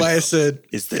 Which is why I said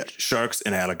is that sharks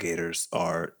and alligators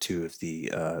are two of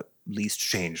the least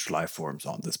changed life forms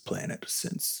on this planet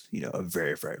since, a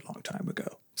very, very long time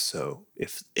ago. So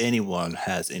if anyone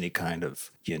has any kind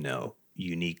of,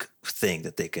 unique thing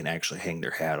that they can actually hang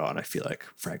their hat on, I feel like,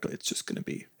 frankly, it's just going to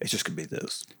be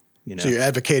those. So you're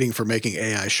advocating for making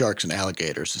AI sharks and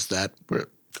alligators? Is that where?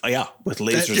 Oh, yeah, with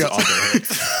lasers Yeah. on their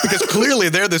heads. Because clearly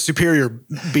they're the superior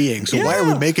being. So why are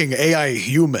we Yeah. making AI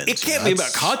humans? It can't be about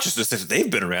That's- consciousness if they've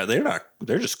been around.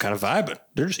 They're just kind of vibing.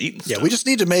 They're just eating Yeah, stuff. we just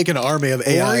need to make an army of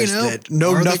AIs that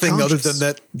know are they nothing other conscious? than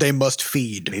that they must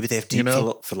feed. Maybe they have deep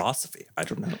philosophy. I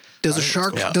don't know. Does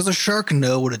a shark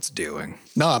know what it's doing?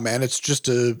 Nah, man, it's just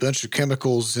a bunch of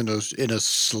chemicals in a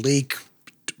sleek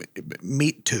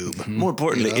meat tube. More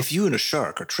importantly, if you and a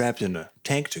shark are trapped in a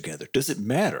tank together, does it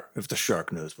matter if the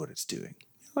shark knows what it's doing?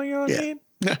 You know what I mean?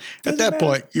 Yeah. At Doesn't that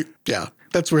matter. point,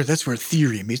 that's where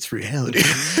theory meets reality.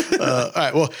 All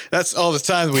right, well, that's all the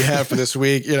time we have for this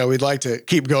week. We'd like to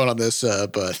keep going on this,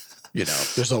 but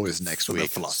there's always next the week.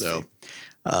 philosophy.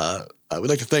 So, we'd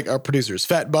like to thank our producers,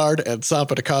 Fat Bard and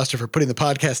Sampa DaCosta, for putting the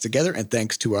podcast together, and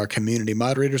thanks to our community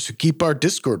moderators who keep our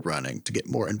Discord running. To get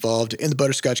more involved in the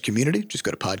Butterscotch community, just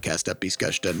go to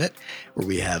podcast.bscotch.net, where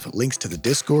we have links to the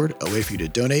Discord, a way for you to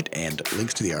donate, and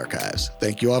links to the archives.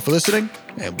 Thank you all for listening,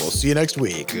 and we'll see you next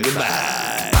week.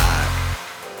 Goodbye.